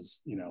base, which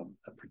was,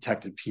 a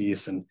protected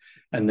piece, and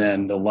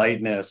then the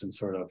lightness and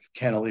sort of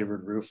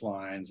cantilevered roof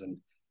lines. And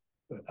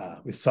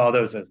we saw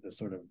those as this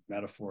sort of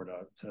metaphor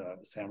to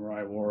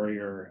samurai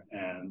warrior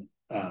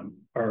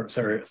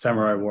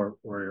samurai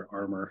warrior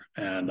armor.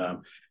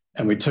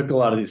 And we took a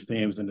lot of these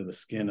themes into the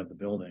skin of the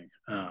building.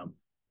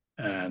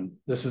 And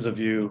this is a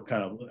view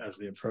kind of as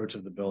the approach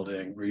of the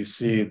building, where you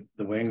see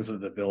the wings of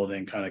the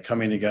building kind of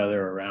coming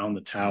together around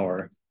the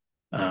tower,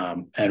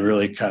 and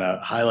really kind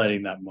of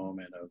highlighting that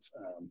moment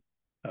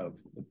of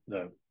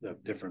the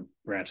different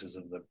branches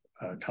of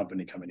the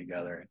company coming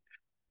together.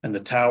 And the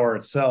tower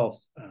itself,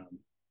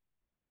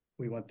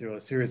 we went through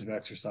a series of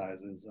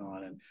exercises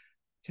on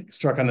and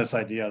struck on this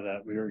idea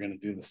that we were going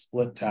to do the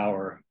split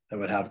tower that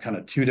would have kind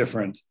of two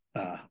different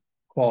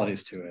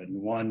qualities to it.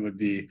 And one would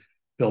be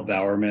Bill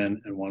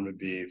Bowerman and one would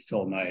be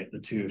Phil Knight, the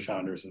two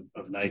founders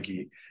of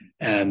Nike.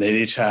 And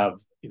they'd each have,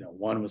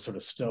 one was sort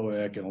of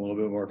stoic and a little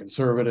bit more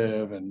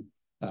conservative and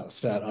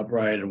sat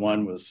upright, and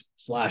one was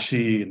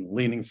flashy and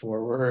leaning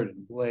forward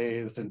and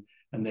blazed,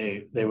 and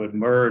they would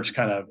merge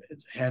kind of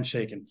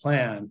handshake and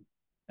plan.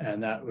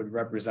 And that would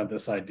represent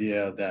this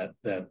idea that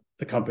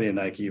the company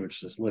Nike,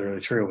 which is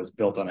literally true, was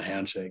built on a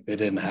handshake. They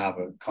didn't have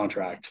a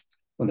contract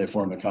when they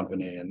formed the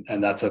company.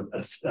 And that's a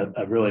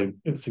really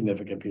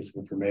significant piece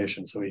of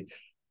information. So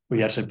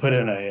we actually put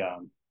in a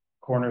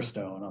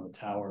cornerstone on the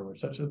tower,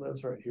 which actually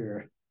lives right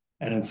here,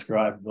 and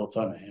inscribed "built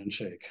on a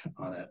handshake"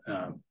 on it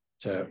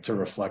to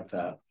reflect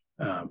that.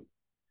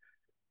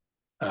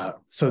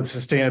 So the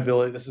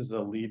sustainability, this is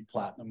a LEED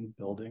Platinum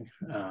building,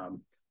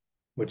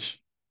 which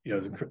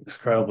is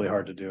incredibly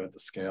hard to do at the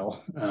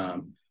scale.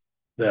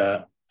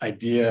 The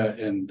idea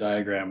in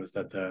diagram is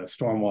that the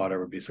stormwater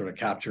would be sort of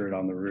captured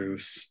on the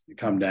roofs,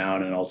 come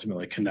down, and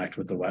ultimately connect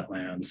with the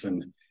wetlands.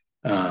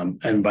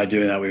 And by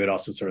doing that, we would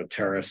also sort of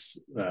terrace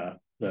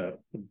the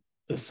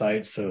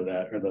site so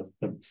that, or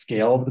the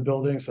scale of the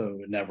building, so it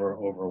would never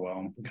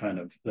overwhelm kind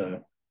of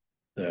the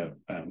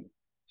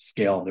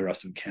scale of the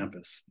rest of the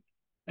campus.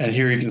 And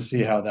here you can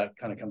see how that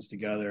kind of comes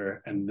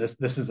together. And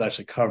this is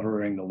actually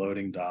covering the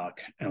loading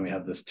dock. And we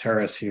have this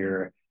terrace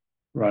here,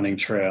 running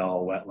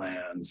trail,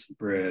 wetlands,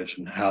 bridge,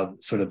 and how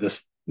sort of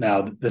this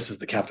is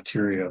the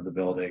cafeteria of the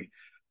building,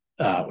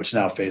 which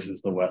now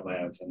faces the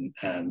wetlands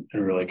and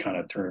really kind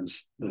of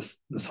turns this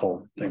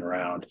whole thing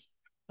around.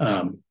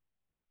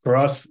 For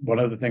us, one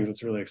of the things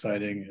that's really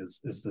exciting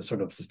is the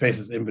sort of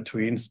spaces in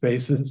between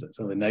spaces.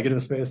 So the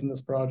negative space in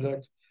this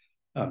project,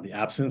 the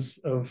absence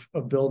of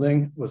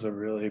building was a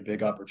really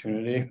big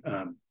opportunity.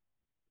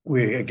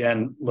 We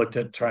again looked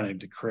at trying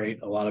to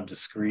create a lot of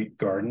discrete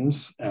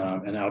gardens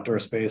and outdoor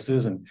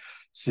spaces, and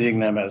seeing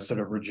them as sort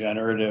of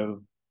regenerative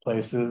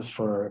places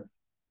for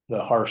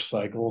the harsh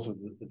cycles of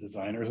the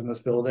designers in this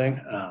building.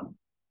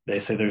 They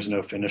say there's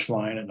no finish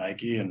line at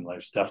Nike, and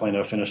there's definitely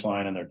no finish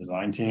line in their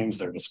design teams.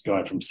 They're just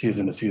going from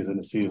season to season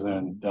to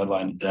season,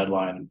 deadline to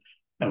deadline.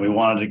 And we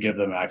wanted to give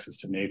them access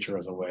to nature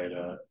as a way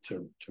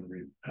to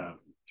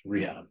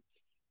rehab,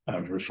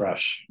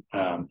 refresh.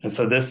 And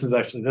so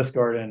this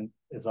garden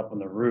is up on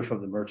the roof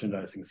of the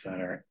merchandising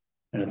center,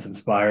 and it's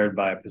inspired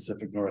by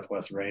Pacific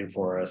Northwest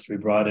rainforest. We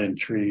brought in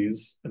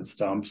trees and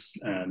stumps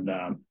and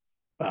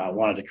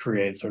wanted to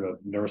create sort of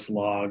nurse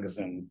logs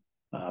and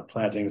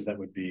plantings that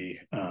would be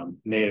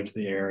native to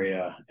the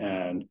area,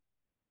 and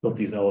built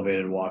these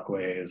elevated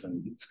walkways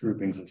and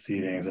groupings of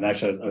seatings. And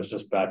actually, I was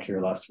just back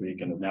here last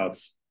week, and now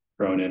it's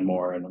grown in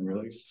more, and I'm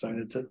really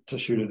excited to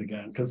shoot it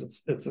again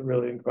because it's a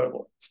really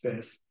incredible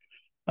space.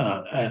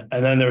 And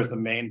then there's the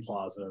main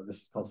plaza.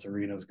 This is called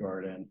Serena's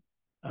Garden.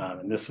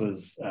 And this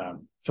was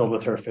filled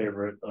with her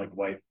favorite like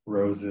white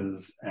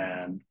roses.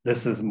 And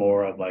this is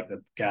more of like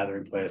the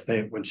gathering place.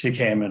 When she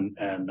came and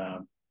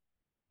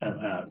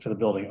for the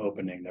building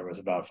opening, there was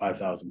about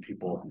 5,000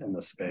 people in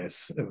the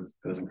space. It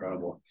was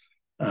incredible.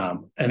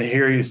 And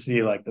here you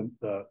see like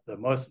the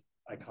most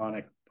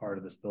iconic part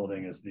of this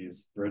building is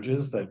these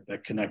bridges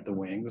that connect the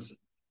wings.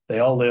 They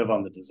all live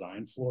on the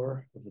design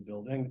floor of the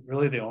building.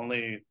 Really, the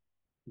only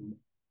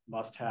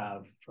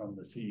must-have from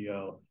the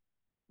CEO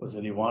was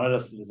that he wanted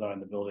us to design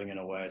the building in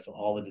a way so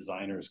all the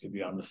designers could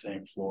be on the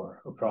same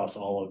floor across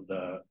all of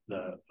the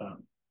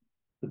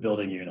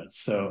building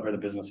units, or the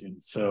business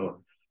units,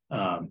 so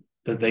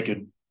that they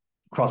could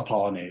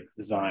cross-pollinate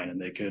design,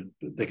 and they could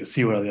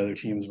see what the other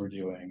teams were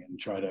doing and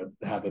try to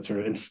have that sort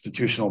of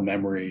institutional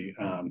memory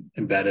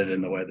embedded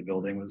in the way the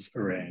building was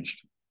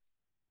arranged.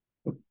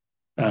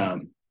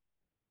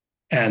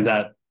 And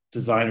that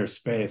designer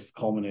space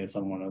culminates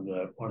on one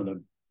of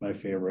my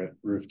favorite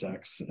roof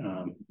decks,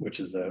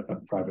 which is a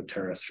private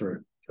terrace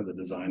for the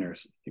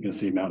designers. You can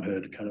see Mount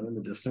Hood kind of in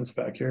the distance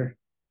back here.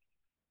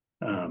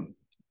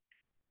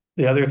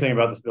 The other thing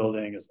about this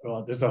building is,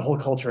 well, there's a whole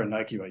culture at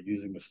Nike about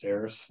using the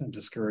stairs and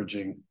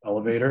discouraging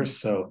elevators.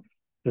 So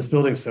this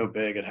building's so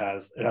big, it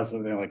has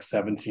something like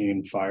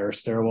 17 fire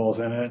stairwells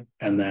in it.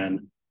 And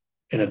then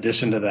in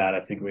addition to that,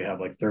 I think we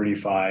have like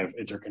 35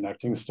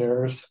 interconnecting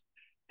stairs.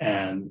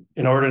 And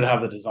in order to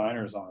have the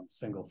designers on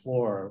single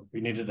floor,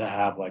 we needed to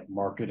have like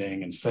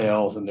marketing and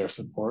sales and their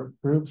support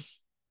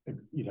groups,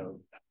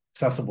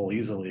 accessible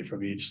easily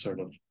from each sort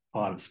of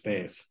pod of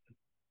space.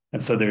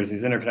 And so there's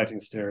these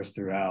interconnecting stairs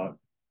throughout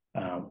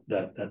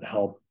that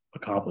help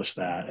accomplish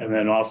that. And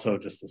then also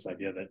just this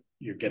idea that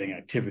you're getting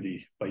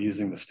activity by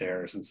using the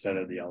stairs instead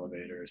of the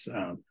elevators.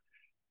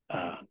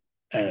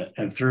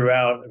 And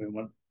throughout, I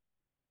mean,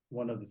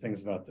 one of the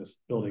things about this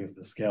building is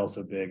the scale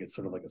so big, it's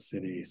sort of like a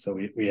city. So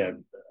we have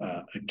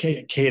a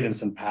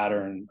cadence and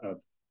pattern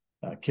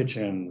of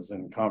kitchens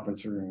and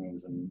conference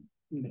rooms and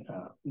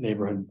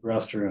neighborhood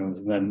restrooms,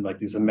 and then like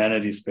these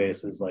amenity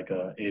spaces like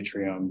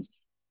atriums,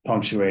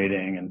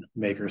 punctuating and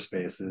maker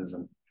spaces.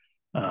 And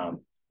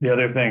the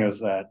other thing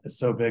is that it's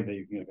so big that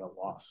you can get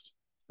lost.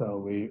 So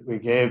we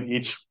gave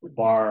each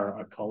bar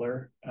a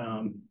color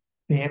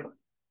theme.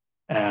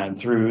 And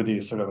through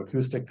these sort of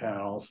acoustic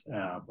panels,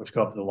 which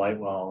go up to the light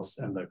wells,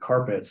 and the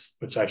carpets,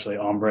 which actually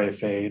ombre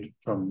fade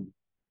from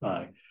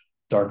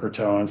darker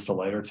tones to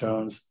lighter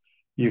tones,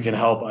 you can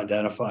help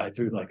identify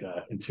through like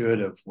a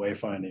intuitive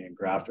wayfinding and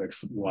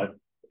graphics what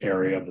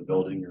area of the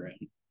building you're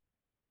in.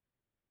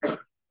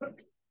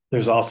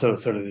 There's also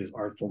sort of these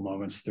artful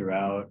moments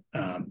throughout.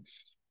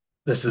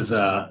 This is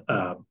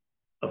a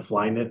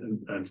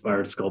Flyknit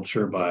inspired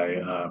sculpture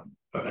by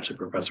actually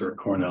Professor at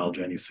Cornell,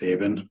 Jenny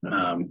Sabin,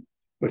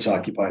 which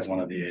occupies one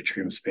of the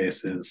atrium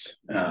spaces.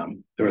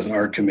 There was an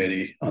art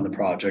committee on the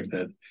project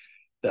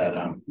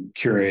that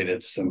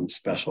curated some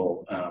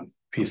special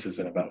pieces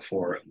in about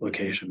 4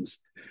 locations.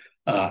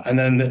 And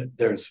then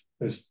there's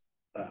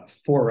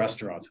 4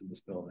 restaurants in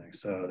this building.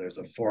 So there's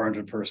a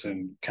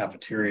 400-person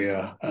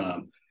cafeteria,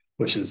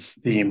 which is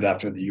themed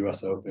after the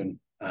US Open,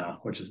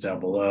 which is down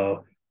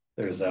below.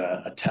 There's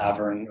a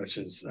tavern, which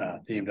is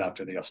themed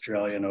after the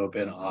Australian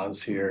Open,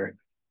 Oz here.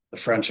 The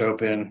French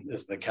Open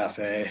is the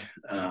cafe,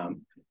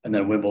 and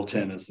then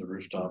Wimbledon is the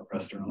rooftop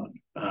restaurant.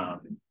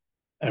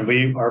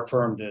 And our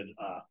firm did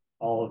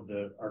all of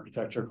the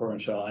architecture, core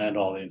and shell, and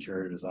all the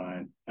interior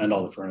design, and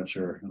all the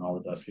furniture, and all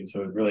the dusting.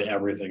 So really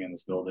everything in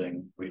this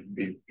building we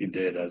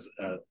did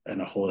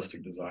in a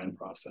holistic design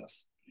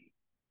process.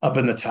 Up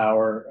in the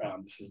tower,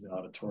 this is the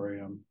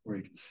auditorium where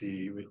you can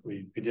see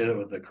we did it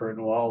with the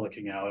curtain wall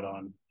looking out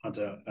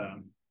onto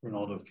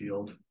Ronaldo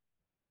Field.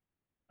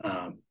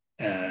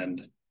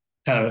 And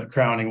kind of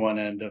crowning one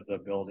end of the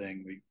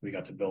building, we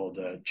got to build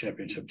a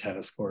championship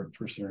tennis court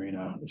for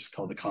Serena, which is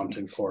called the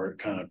Compton Court,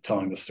 kind of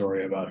telling the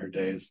story about her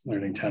days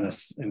learning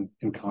tennis in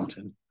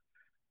Compton.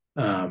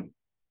 And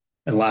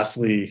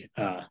lastly,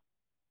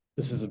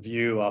 this is a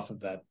view off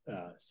of that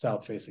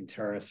south-facing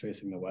terrace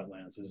facing the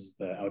wetlands. This is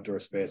the outdoor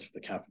space for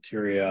the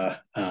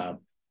cafeteria.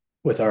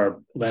 With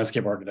our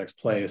landscape architect's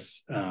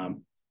place,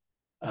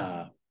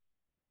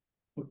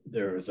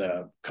 there was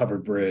a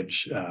covered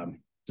bridge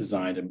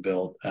designed and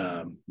built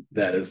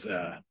that is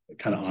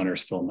kind of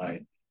honors Phil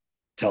Knight.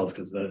 Tells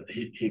because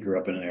he grew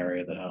up in an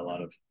area that had a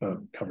lot of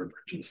covered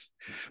bridges,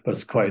 but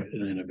it's quite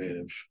an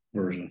innovative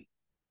version.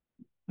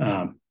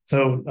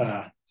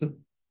 So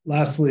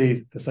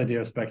lastly, this idea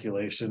of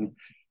speculation.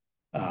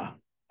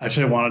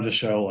 Actually, I wanted to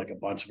show like a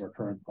bunch of our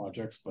current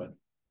projects, but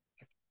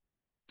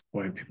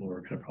boy, people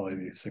were going to probably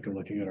be sick of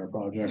looking at our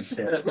projects.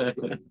 So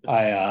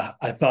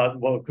I thought,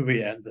 well, could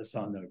we end this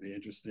on that would be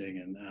interesting?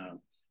 And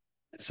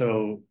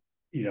so,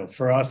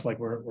 for us, like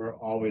we're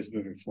always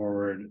moving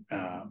forward.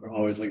 We're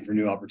always looking for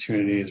new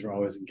opportunities. We're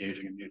always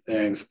engaging in new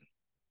things.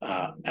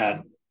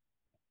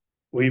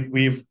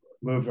 We've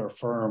moved our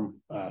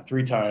firm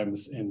 3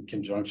 times in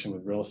conjunction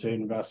with real estate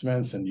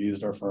investments, and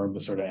used our firm to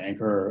sort of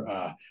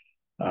anchor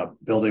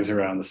buildings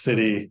around the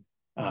city.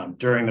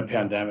 During the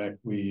pandemic,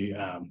 we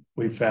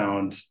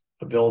found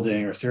a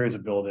building or series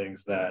of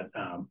buildings that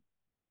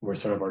were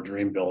sort of our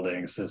dream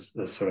buildings.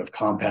 This sort of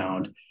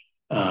compound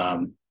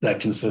that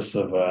consists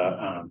of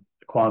a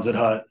Quonset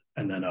hut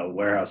and then a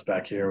warehouse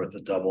back here with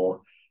a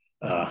double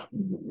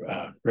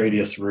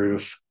radius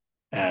roof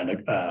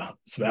and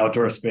some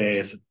outdoor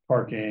space,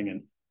 parking,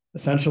 and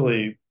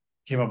essentially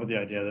came up with the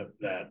idea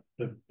that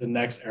the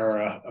next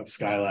era of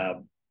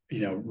Skylab,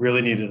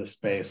 really needed a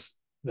space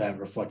that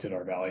reflected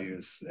our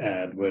values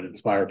and would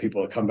inspire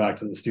people to come back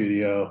to the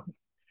studio,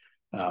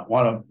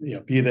 want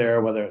to be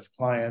there, whether it's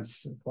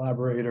clients,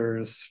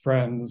 collaborators,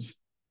 friends,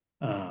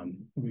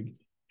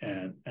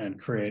 and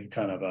create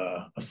kind of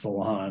a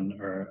salon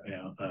or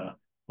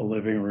a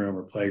living room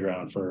or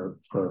playground for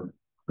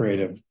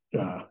creative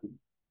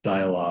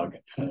dialogue.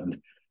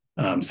 And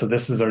so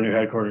this is our new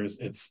headquarters.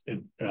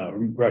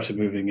 We're actually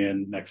moving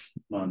in next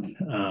month.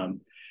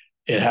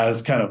 It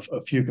has kind of a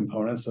few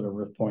components that are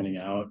worth pointing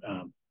out.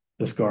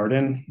 This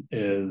garden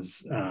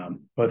is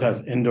both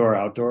has indoor,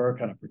 outdoor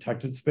kind of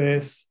protected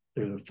space.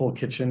 There's a full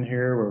kitchen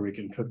here where we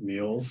can cook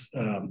meals.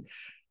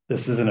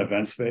 This is an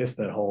event space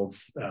that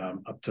holds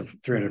up to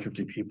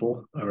 350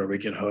 people, where we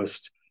can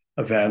host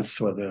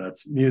events, whether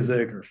that's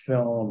music or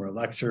film or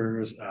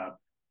lectures.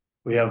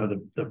 We have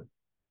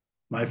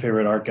my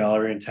favorite art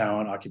gallery in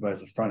town occupies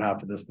the front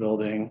half of this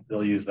building.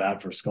 They'll use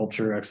that for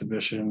sculpture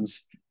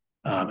exhibitions.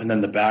 And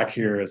then the back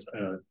here is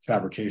a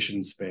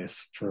fabrication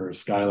space for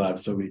Skylab,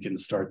 so we can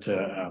start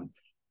to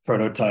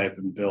prototype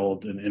and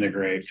build and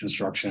integrate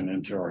construction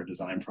into our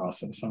design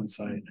process on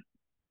site.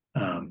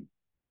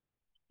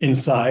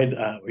 Inside,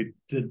 we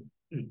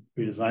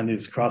designed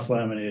these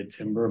cross-laminated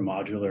timber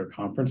modular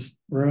conference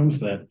rooms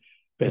that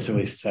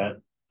basically set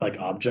like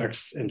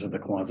objects into the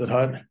Quonset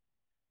hut.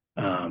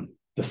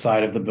 The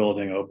side of the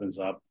building opens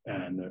up,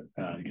 and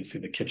you can see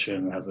the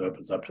kitchen as it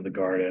opens up to the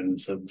garden.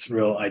 So this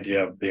real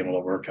idea of being able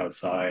to work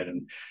outside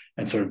and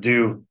sort of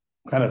do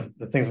kind of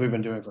the things we've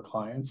been doing for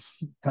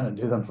clients, kind of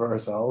do them for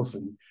ourselves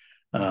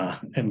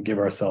and give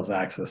ourselves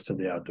access to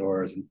the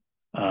outdoors.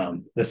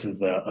 And this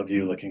is a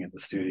view looking at the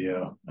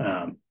studio.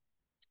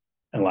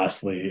 And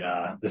lastly,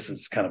 this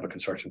is kind of a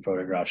construction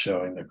photograph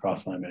showing the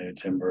cross-laminated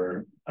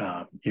timber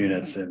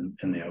units in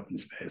the open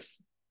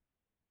space.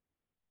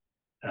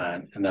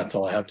 And that's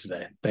all I have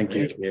today. Thank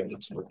you.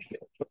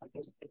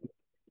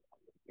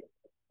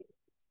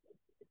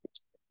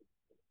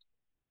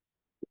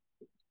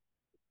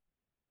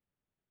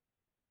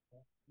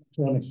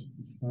 How much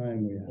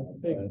time we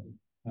have?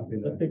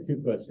 Let's take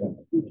two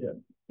questions.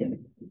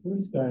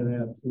 Where's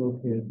Skylab's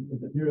located?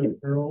 Is it near the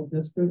Pearl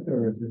District,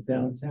 or is it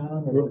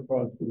downtown, or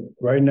across the...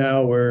 Right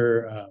now,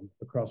 we're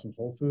across from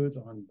Whole Foods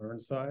on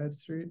Burnside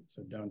Street,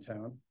 so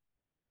downtown.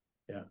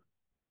 Yeah.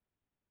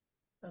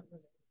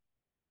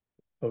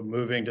 But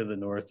moving to the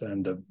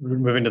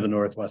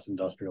Northwest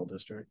Industrial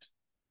District,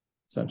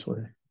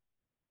 essentially.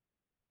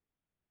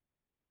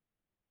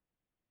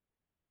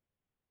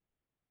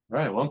 All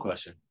right, one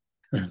question.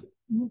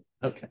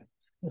 Okay.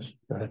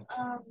 Go ahead.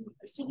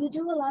 So you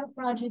do a lot of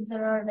projects that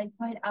are like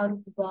quite out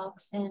of the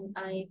box, and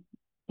I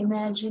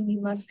imagine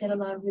you must get a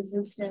lot of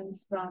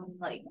resistance from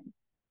like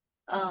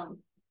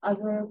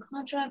other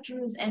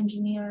contractors,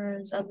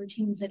 engineers, other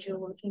teams that you're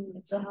working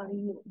with. So how do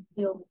you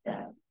deal with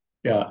that?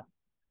 Yeah.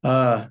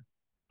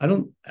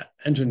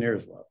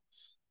 Engineers love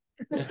us.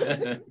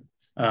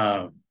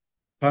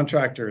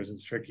 Contractors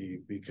is tricky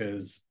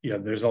because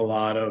there's a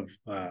lot of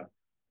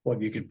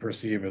what you could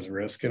perceive as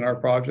risk in our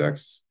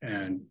projects,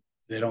 and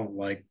they don't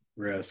like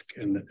risk,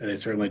 and they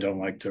certainly don't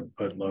like to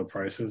put low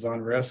prices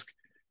on risk.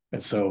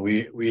 And so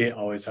we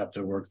always have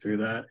to work through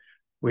that.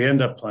 We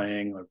end up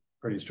playing a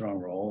pretty strong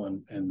role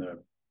in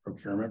the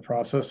procurement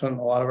process on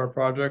a lot of our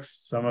projects.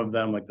 Some of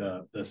them, like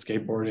the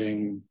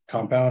skateboarding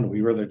compound,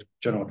 we were the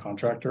general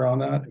contractor on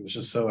that. It was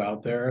just so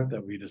out there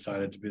that we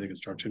decided to be the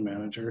construction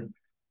manager.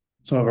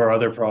 Some of our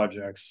other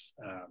projects,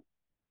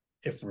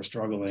 if we're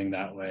struggling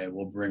that way,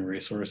 we'll bring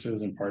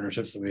resources and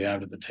partnerships that we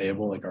have at the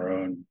table, like our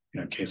own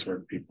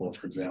casework people,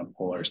 for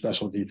example, or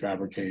specialty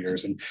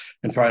fabricators, and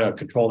try to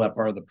control that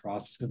part of the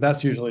process, because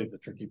that's usually the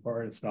tricky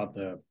part. It's not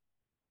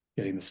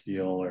getting the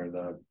steel or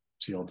the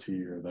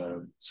CLT or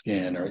the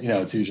skin, or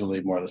it's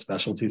usually more the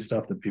specialty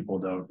stuff that people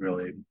don't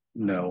really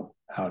know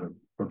how to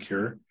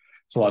procure.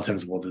 So a lot of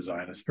times we'll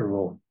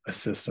we'll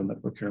assist in the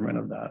procurement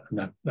of that,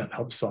 and that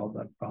helps solve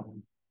that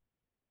problem.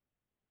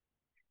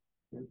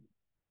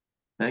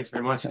 Thanks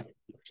very much.